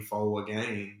 to 24 a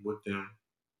game with them.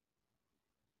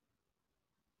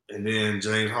 And then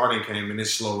James Harden came and it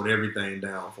slowed everything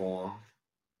down for him.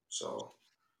 So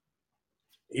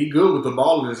he good with the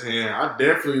ball in his hand. I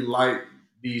definitely like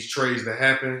these trades to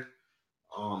happen.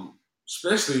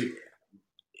 Especially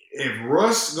if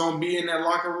Russ gonna be in that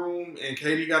locker room and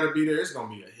KD gotta be there, it's gonna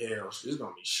be a hell. It's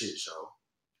gonna be a shit show.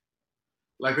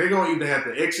 Like they're gonna either have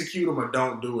to execute them or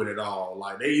don't do it at all.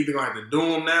 Like they either gonna have to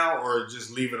do them now or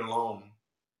just leave it alone.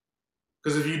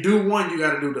 Because if you do one, you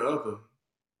got to do the other.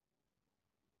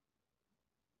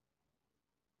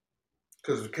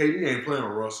 Because KD ain't playing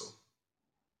with Russell,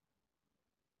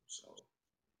 so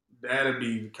that'd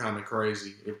be kind of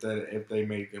crazy if they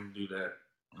make them do that.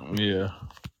 Yeah.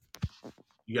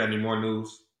 You got any more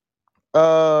news?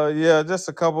 Yeah, just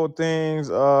a couple of things.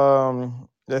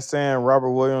 They're saying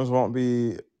Robert Williams won't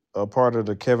be a part of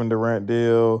the Kevin Durant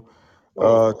deal.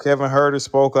 Kevin Herter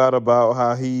spoke out about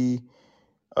how he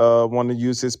want to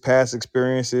use his past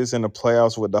experiences in the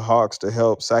playoffs with the Hawks to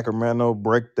help Sacramento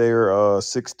break their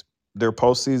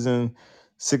postseason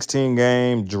 16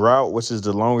 game drought, which is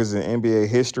the longest in NBA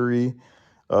history.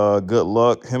 Good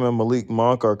luck. Him and Malik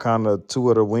Monk are kind of 2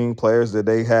 of the wing players that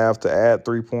they have to add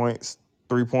 3 pointers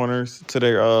to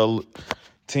their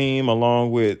team,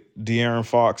 along with De'Aaron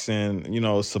Fox and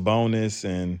Sabonis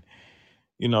and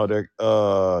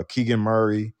their Keegan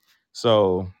Murray.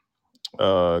 So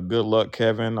good luck,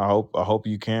 Kevin. I hope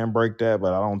you can break that,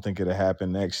 but I don't think it'll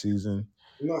happen next season.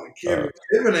 No,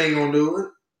 Kevin ain't gonna do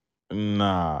it.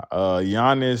 Nah.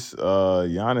 Giannis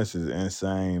is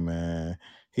insane, man.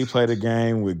 He played a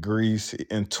game with Greece.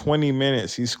 In 20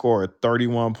 minutes, he scored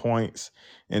 31 points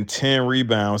and 10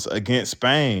 rebounds against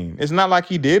Spain. It's not like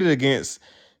he did it against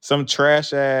some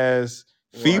trash ass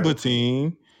FIBA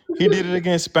team. He did it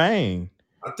against Spain.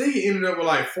 I think he ended up with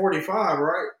like 45,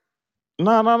 right?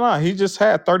 No. He just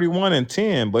had 31 and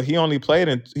 10, but he only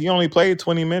played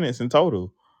 20 minutes in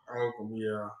total. Oh,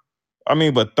 yeah. I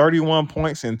mean, but 31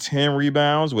 points and 10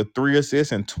 rebounds with 3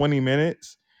 assists in 20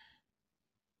 minutes.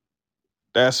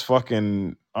 That's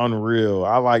fucking unreal.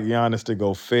 I like Giannis to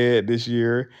go fed this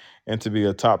year and to be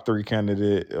a top 3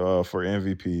 candidate for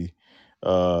MVP.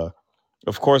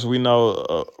 Of course, we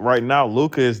know right now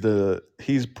Luka is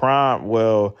he's prime.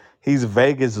 Well, he's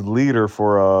Vegas leader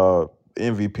for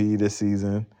MVP this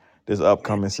season, this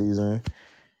upcoming season.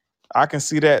 I can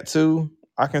see that too.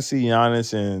 I can see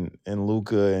Giannis and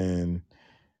Luka and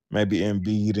maybe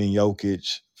Embiid and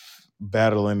Jokic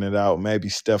battling it out. Maybe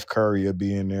Steph Curry will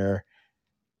be in there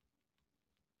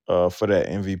for that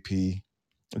MVP.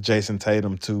 Jason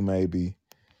Tatum too, maybe,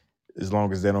 as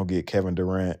long as they don't get Kevin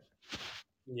Durant.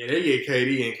 Yeah, they get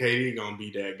KD, and KD gonna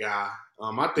be that guy.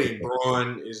 I think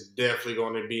Braun is definitely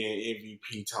gonna be in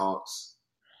MVP talks.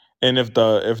 And if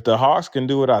the Hawks can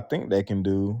do what I think they can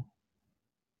do,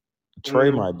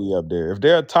 Trey might be up there. If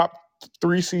they're a top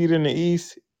 3 seed in the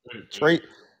East, Trey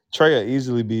will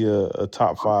easily be a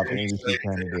top 5 MVP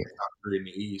candidate. Top 3 in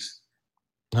the East.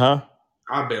 Huh?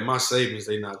 I bet my savings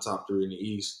they not top 3 in the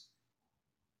East.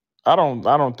 I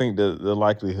don't think the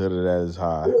likelihood of that is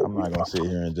high. I'm not gonna sit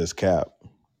here and just cap.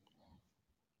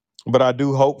 But I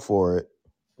do hope for it.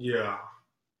 Yeah.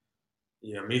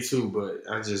 Yeah, me too. But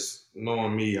I just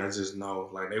knowing me, I just know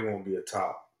like they won't be a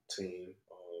top team.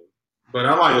 But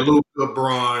I like Luke,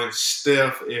 LeBron,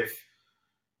 Steph. If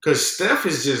because Steph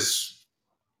is just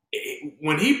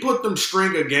when he put them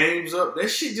string of games up, that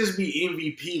shit just be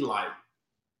MVP like.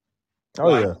 Oh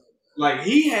Like yeah. like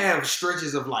he have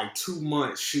stretches of like 2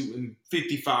 months shooting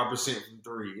 55% from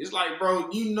three. It's like, bro,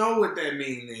 you know what that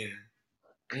means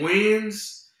then.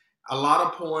 Wins, a lot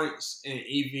of points, and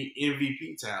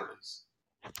MVP tallies.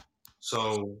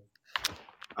 So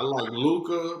I like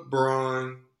Luca,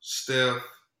 Braun, Steph,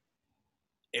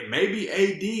 and maybe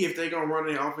AD if they gonna run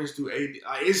their offense through AD.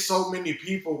 Like, it's so many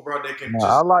people, bro, that can No, just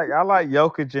I like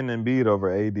Jokic and Embiid over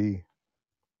AD.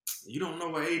 you don't know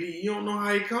what AD, you don't know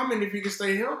how he coming if he can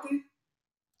stay healthy.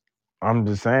 I'm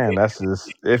just saying that's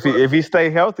just if he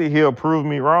stay healthy, he'll prove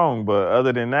me wrong. But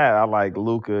other than that, I like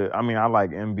Luca. I mean, I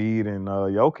like Embiid and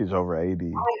Jokic over AD.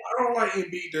 I don't like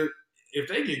Embiid. If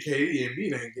they get KD,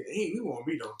 Embiid ain't get. He won't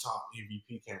be no top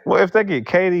MVP candidate. Well, if they get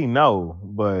KD, no.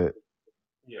 But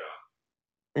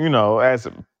Yeah, as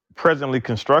presently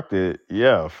constructed,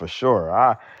 yeah, for sure.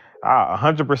 I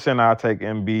 100% I'll take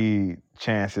Embiid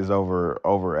chances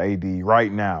over AD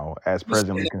right now as I'm just saying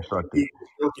presently that constructed. Embiid,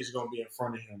 Jokic's gonna be in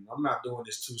front of him. I'm not doing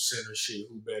this two center shit.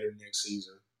 Who better next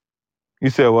season?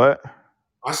 You said what?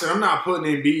 I said I'm not putting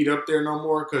Embiid up there no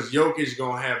more because Jokic's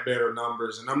gonna have better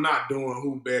numbers, and I'm not doing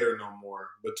who better no more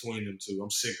between them two.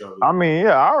 I'm sick of it. I mean,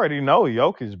 yeah, I already know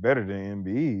Jokic better than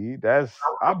Embiid.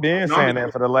 I've been No, I'm saying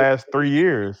that for the last 3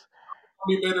 years.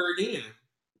 gonna be better again,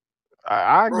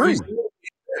 I bro. He's agree. better.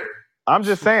 I'm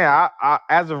just saying, I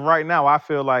as of right now, I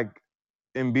feel like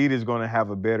Embiid is going to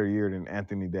have a better year than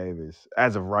Anthony Davis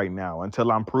as of right now. Until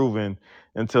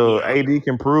Yeah, AD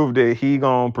can prove that he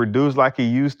gonna produce like he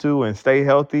used to and stay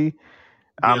healthy,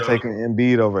 I'm yeah, taking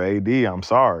Embiid over AD. I'm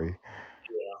sorry.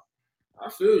 I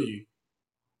feel you.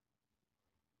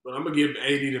 But I'm gonna give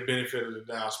AD the benefit of the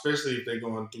doubt, especially if they're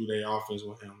going through their offense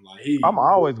with him. Like I'm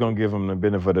always gonna give him the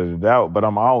benefit of the doubt, but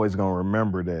I'm always gonna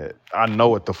remember that I know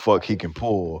what the fuck he can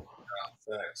pull.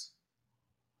 facts.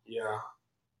 Yeah,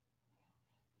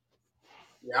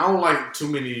 yeah. I don't like too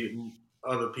many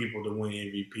other people to win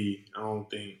MVP. I don't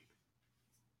think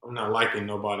I'm not liking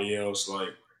nobody else. Like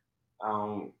I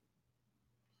don't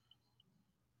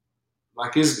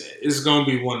like it's gonna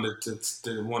be one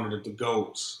of one of the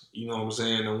goats. You know what I'm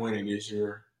saying? To win it this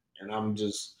year, and I'm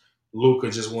just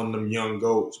Luca, just one of them young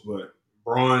goats. But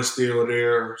Braun's still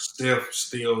there, Steph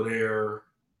still there,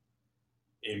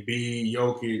 and B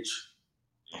Jokic.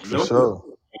 And For Jokic sure.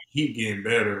 keep getting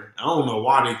better. I don't know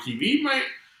why they keep.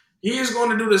 He is going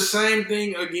to do the same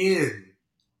thing again.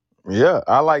 Yeah,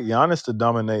 I like Giannis to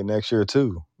dominate next year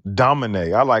too.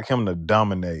 Dominate. I like him to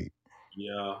dominate.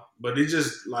 Yeah, but it's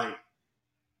just like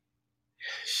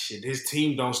shit. His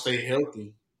team don't stay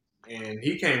healthy, and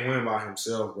he can't win by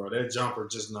himself, bro. That jumper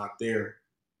just not there.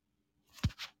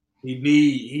 He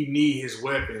need his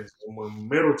weapons. And when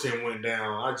Middleton went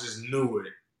down, I just knew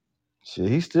it. Shit,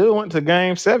 he still went to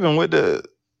game 7 with the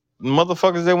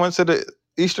motherfuckers that went to the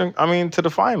to the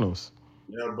finals.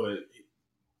 Yeah, but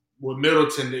with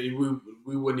Middleton,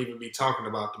 we wouldn't even be talking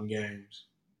about them games.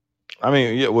 I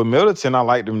mean, yeah, with Middleton, I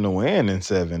liked him to win in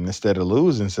 7 instead of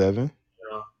losing 7.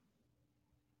 Yeah,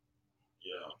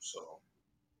 yeah. So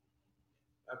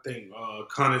I think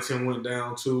Connaughton went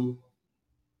down too.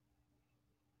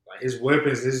 Like his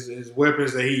weapons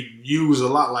that he used a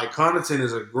lot. Like Connaughton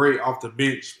is a great off the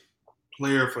bench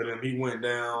player for them. He went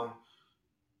down.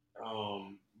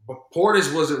 But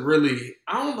Portis wasn't really.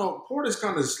 I don't know. Portis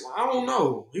kind of. I don't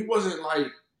know. He wasn't like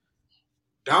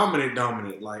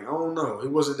dominant. Like I don't know. He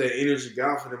wasn't that energy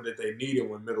guy for them that they needed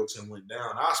when Middleton went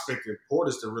down. I expected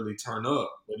Portis to really turn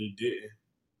up, but he didn't.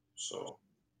 So,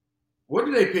 what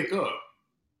did they pick up?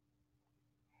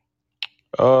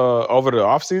 Over the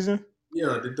offseason,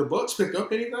 Yeah, did the Bucks pick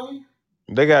up anything?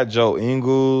 they got Joe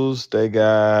Ingles. They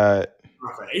got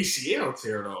Not for ACL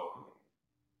tear though.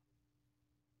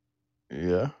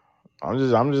 yeah. I'm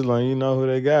just letting you know who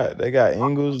they got. They got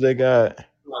Ingles. They got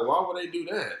Like, why would they do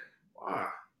that? Why?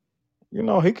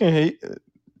 he can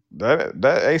that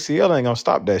ACL ain't gonna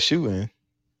stop that shooting.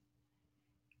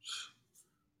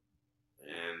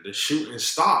 And the shooting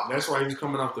stopped. That's why he's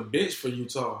coming off the bench for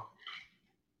Utah.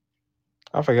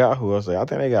 I forgot who else. I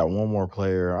think they got one more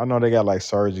player. I know they got like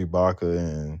Serge Ibaka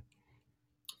and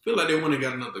I feel like they went and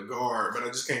got another guard, but I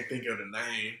just can't think of the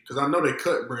name because I know they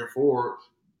cut Brent Ford.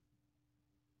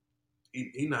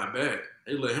 He not bad.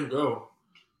 They let him go.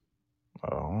 I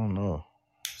don't know.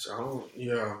 So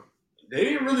yeah, they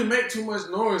didn't really make too much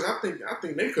noise. I think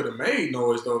they could have made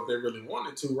noise though if they really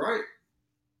wanted to, right?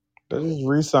 They just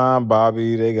re-signed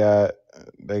Bobby. They got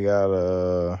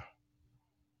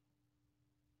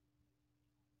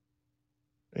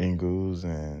Ingles,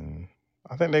 and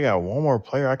I think they got one more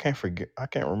player. I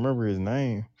can't remember his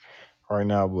name right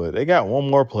now, but they got one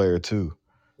more player too.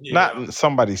 Yeah, Not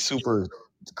somebody super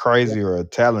crazy or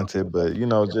talented, but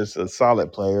just a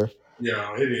solid player.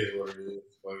 yeah, it is what it is.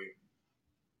 Like,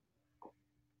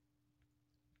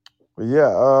 But yeah,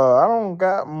 I don't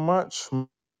got much.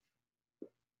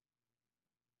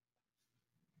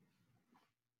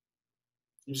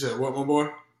 you said what, my boy?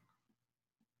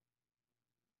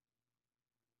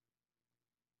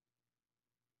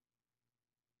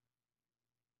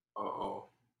 Uh-oh.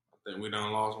 I think we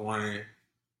done lost Wayne.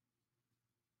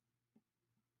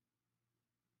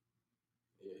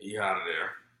 Yeah, he out of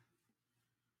there.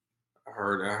 I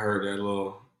heard that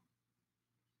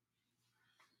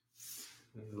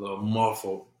little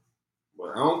muffle.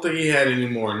 But I don't think he had any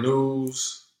more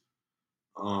news.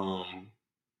 Um,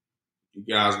 you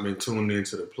guys been tuned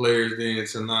into the Players Den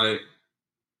tonight.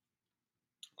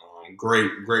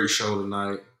 Great show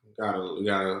tonight.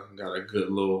 Got a good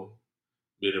little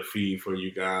bit of feed for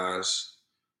you guys.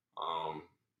 Um,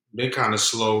 been kind of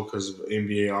slow because of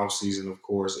NBA offseason, of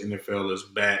course. NFL is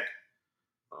back.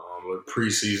 But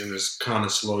preseason is kind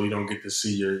of slow. You don't get to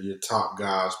see your top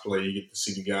guys play. You get to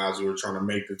see the guys who are trying to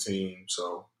make the team.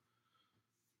 So,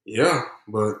 yeah.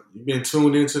 But you've been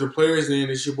tuned into the Players Den.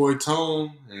 It's your boy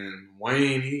Tone. And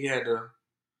Wayne,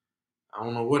 I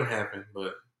don't know what happened,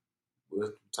 but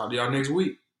we'll talk to y'all next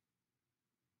week.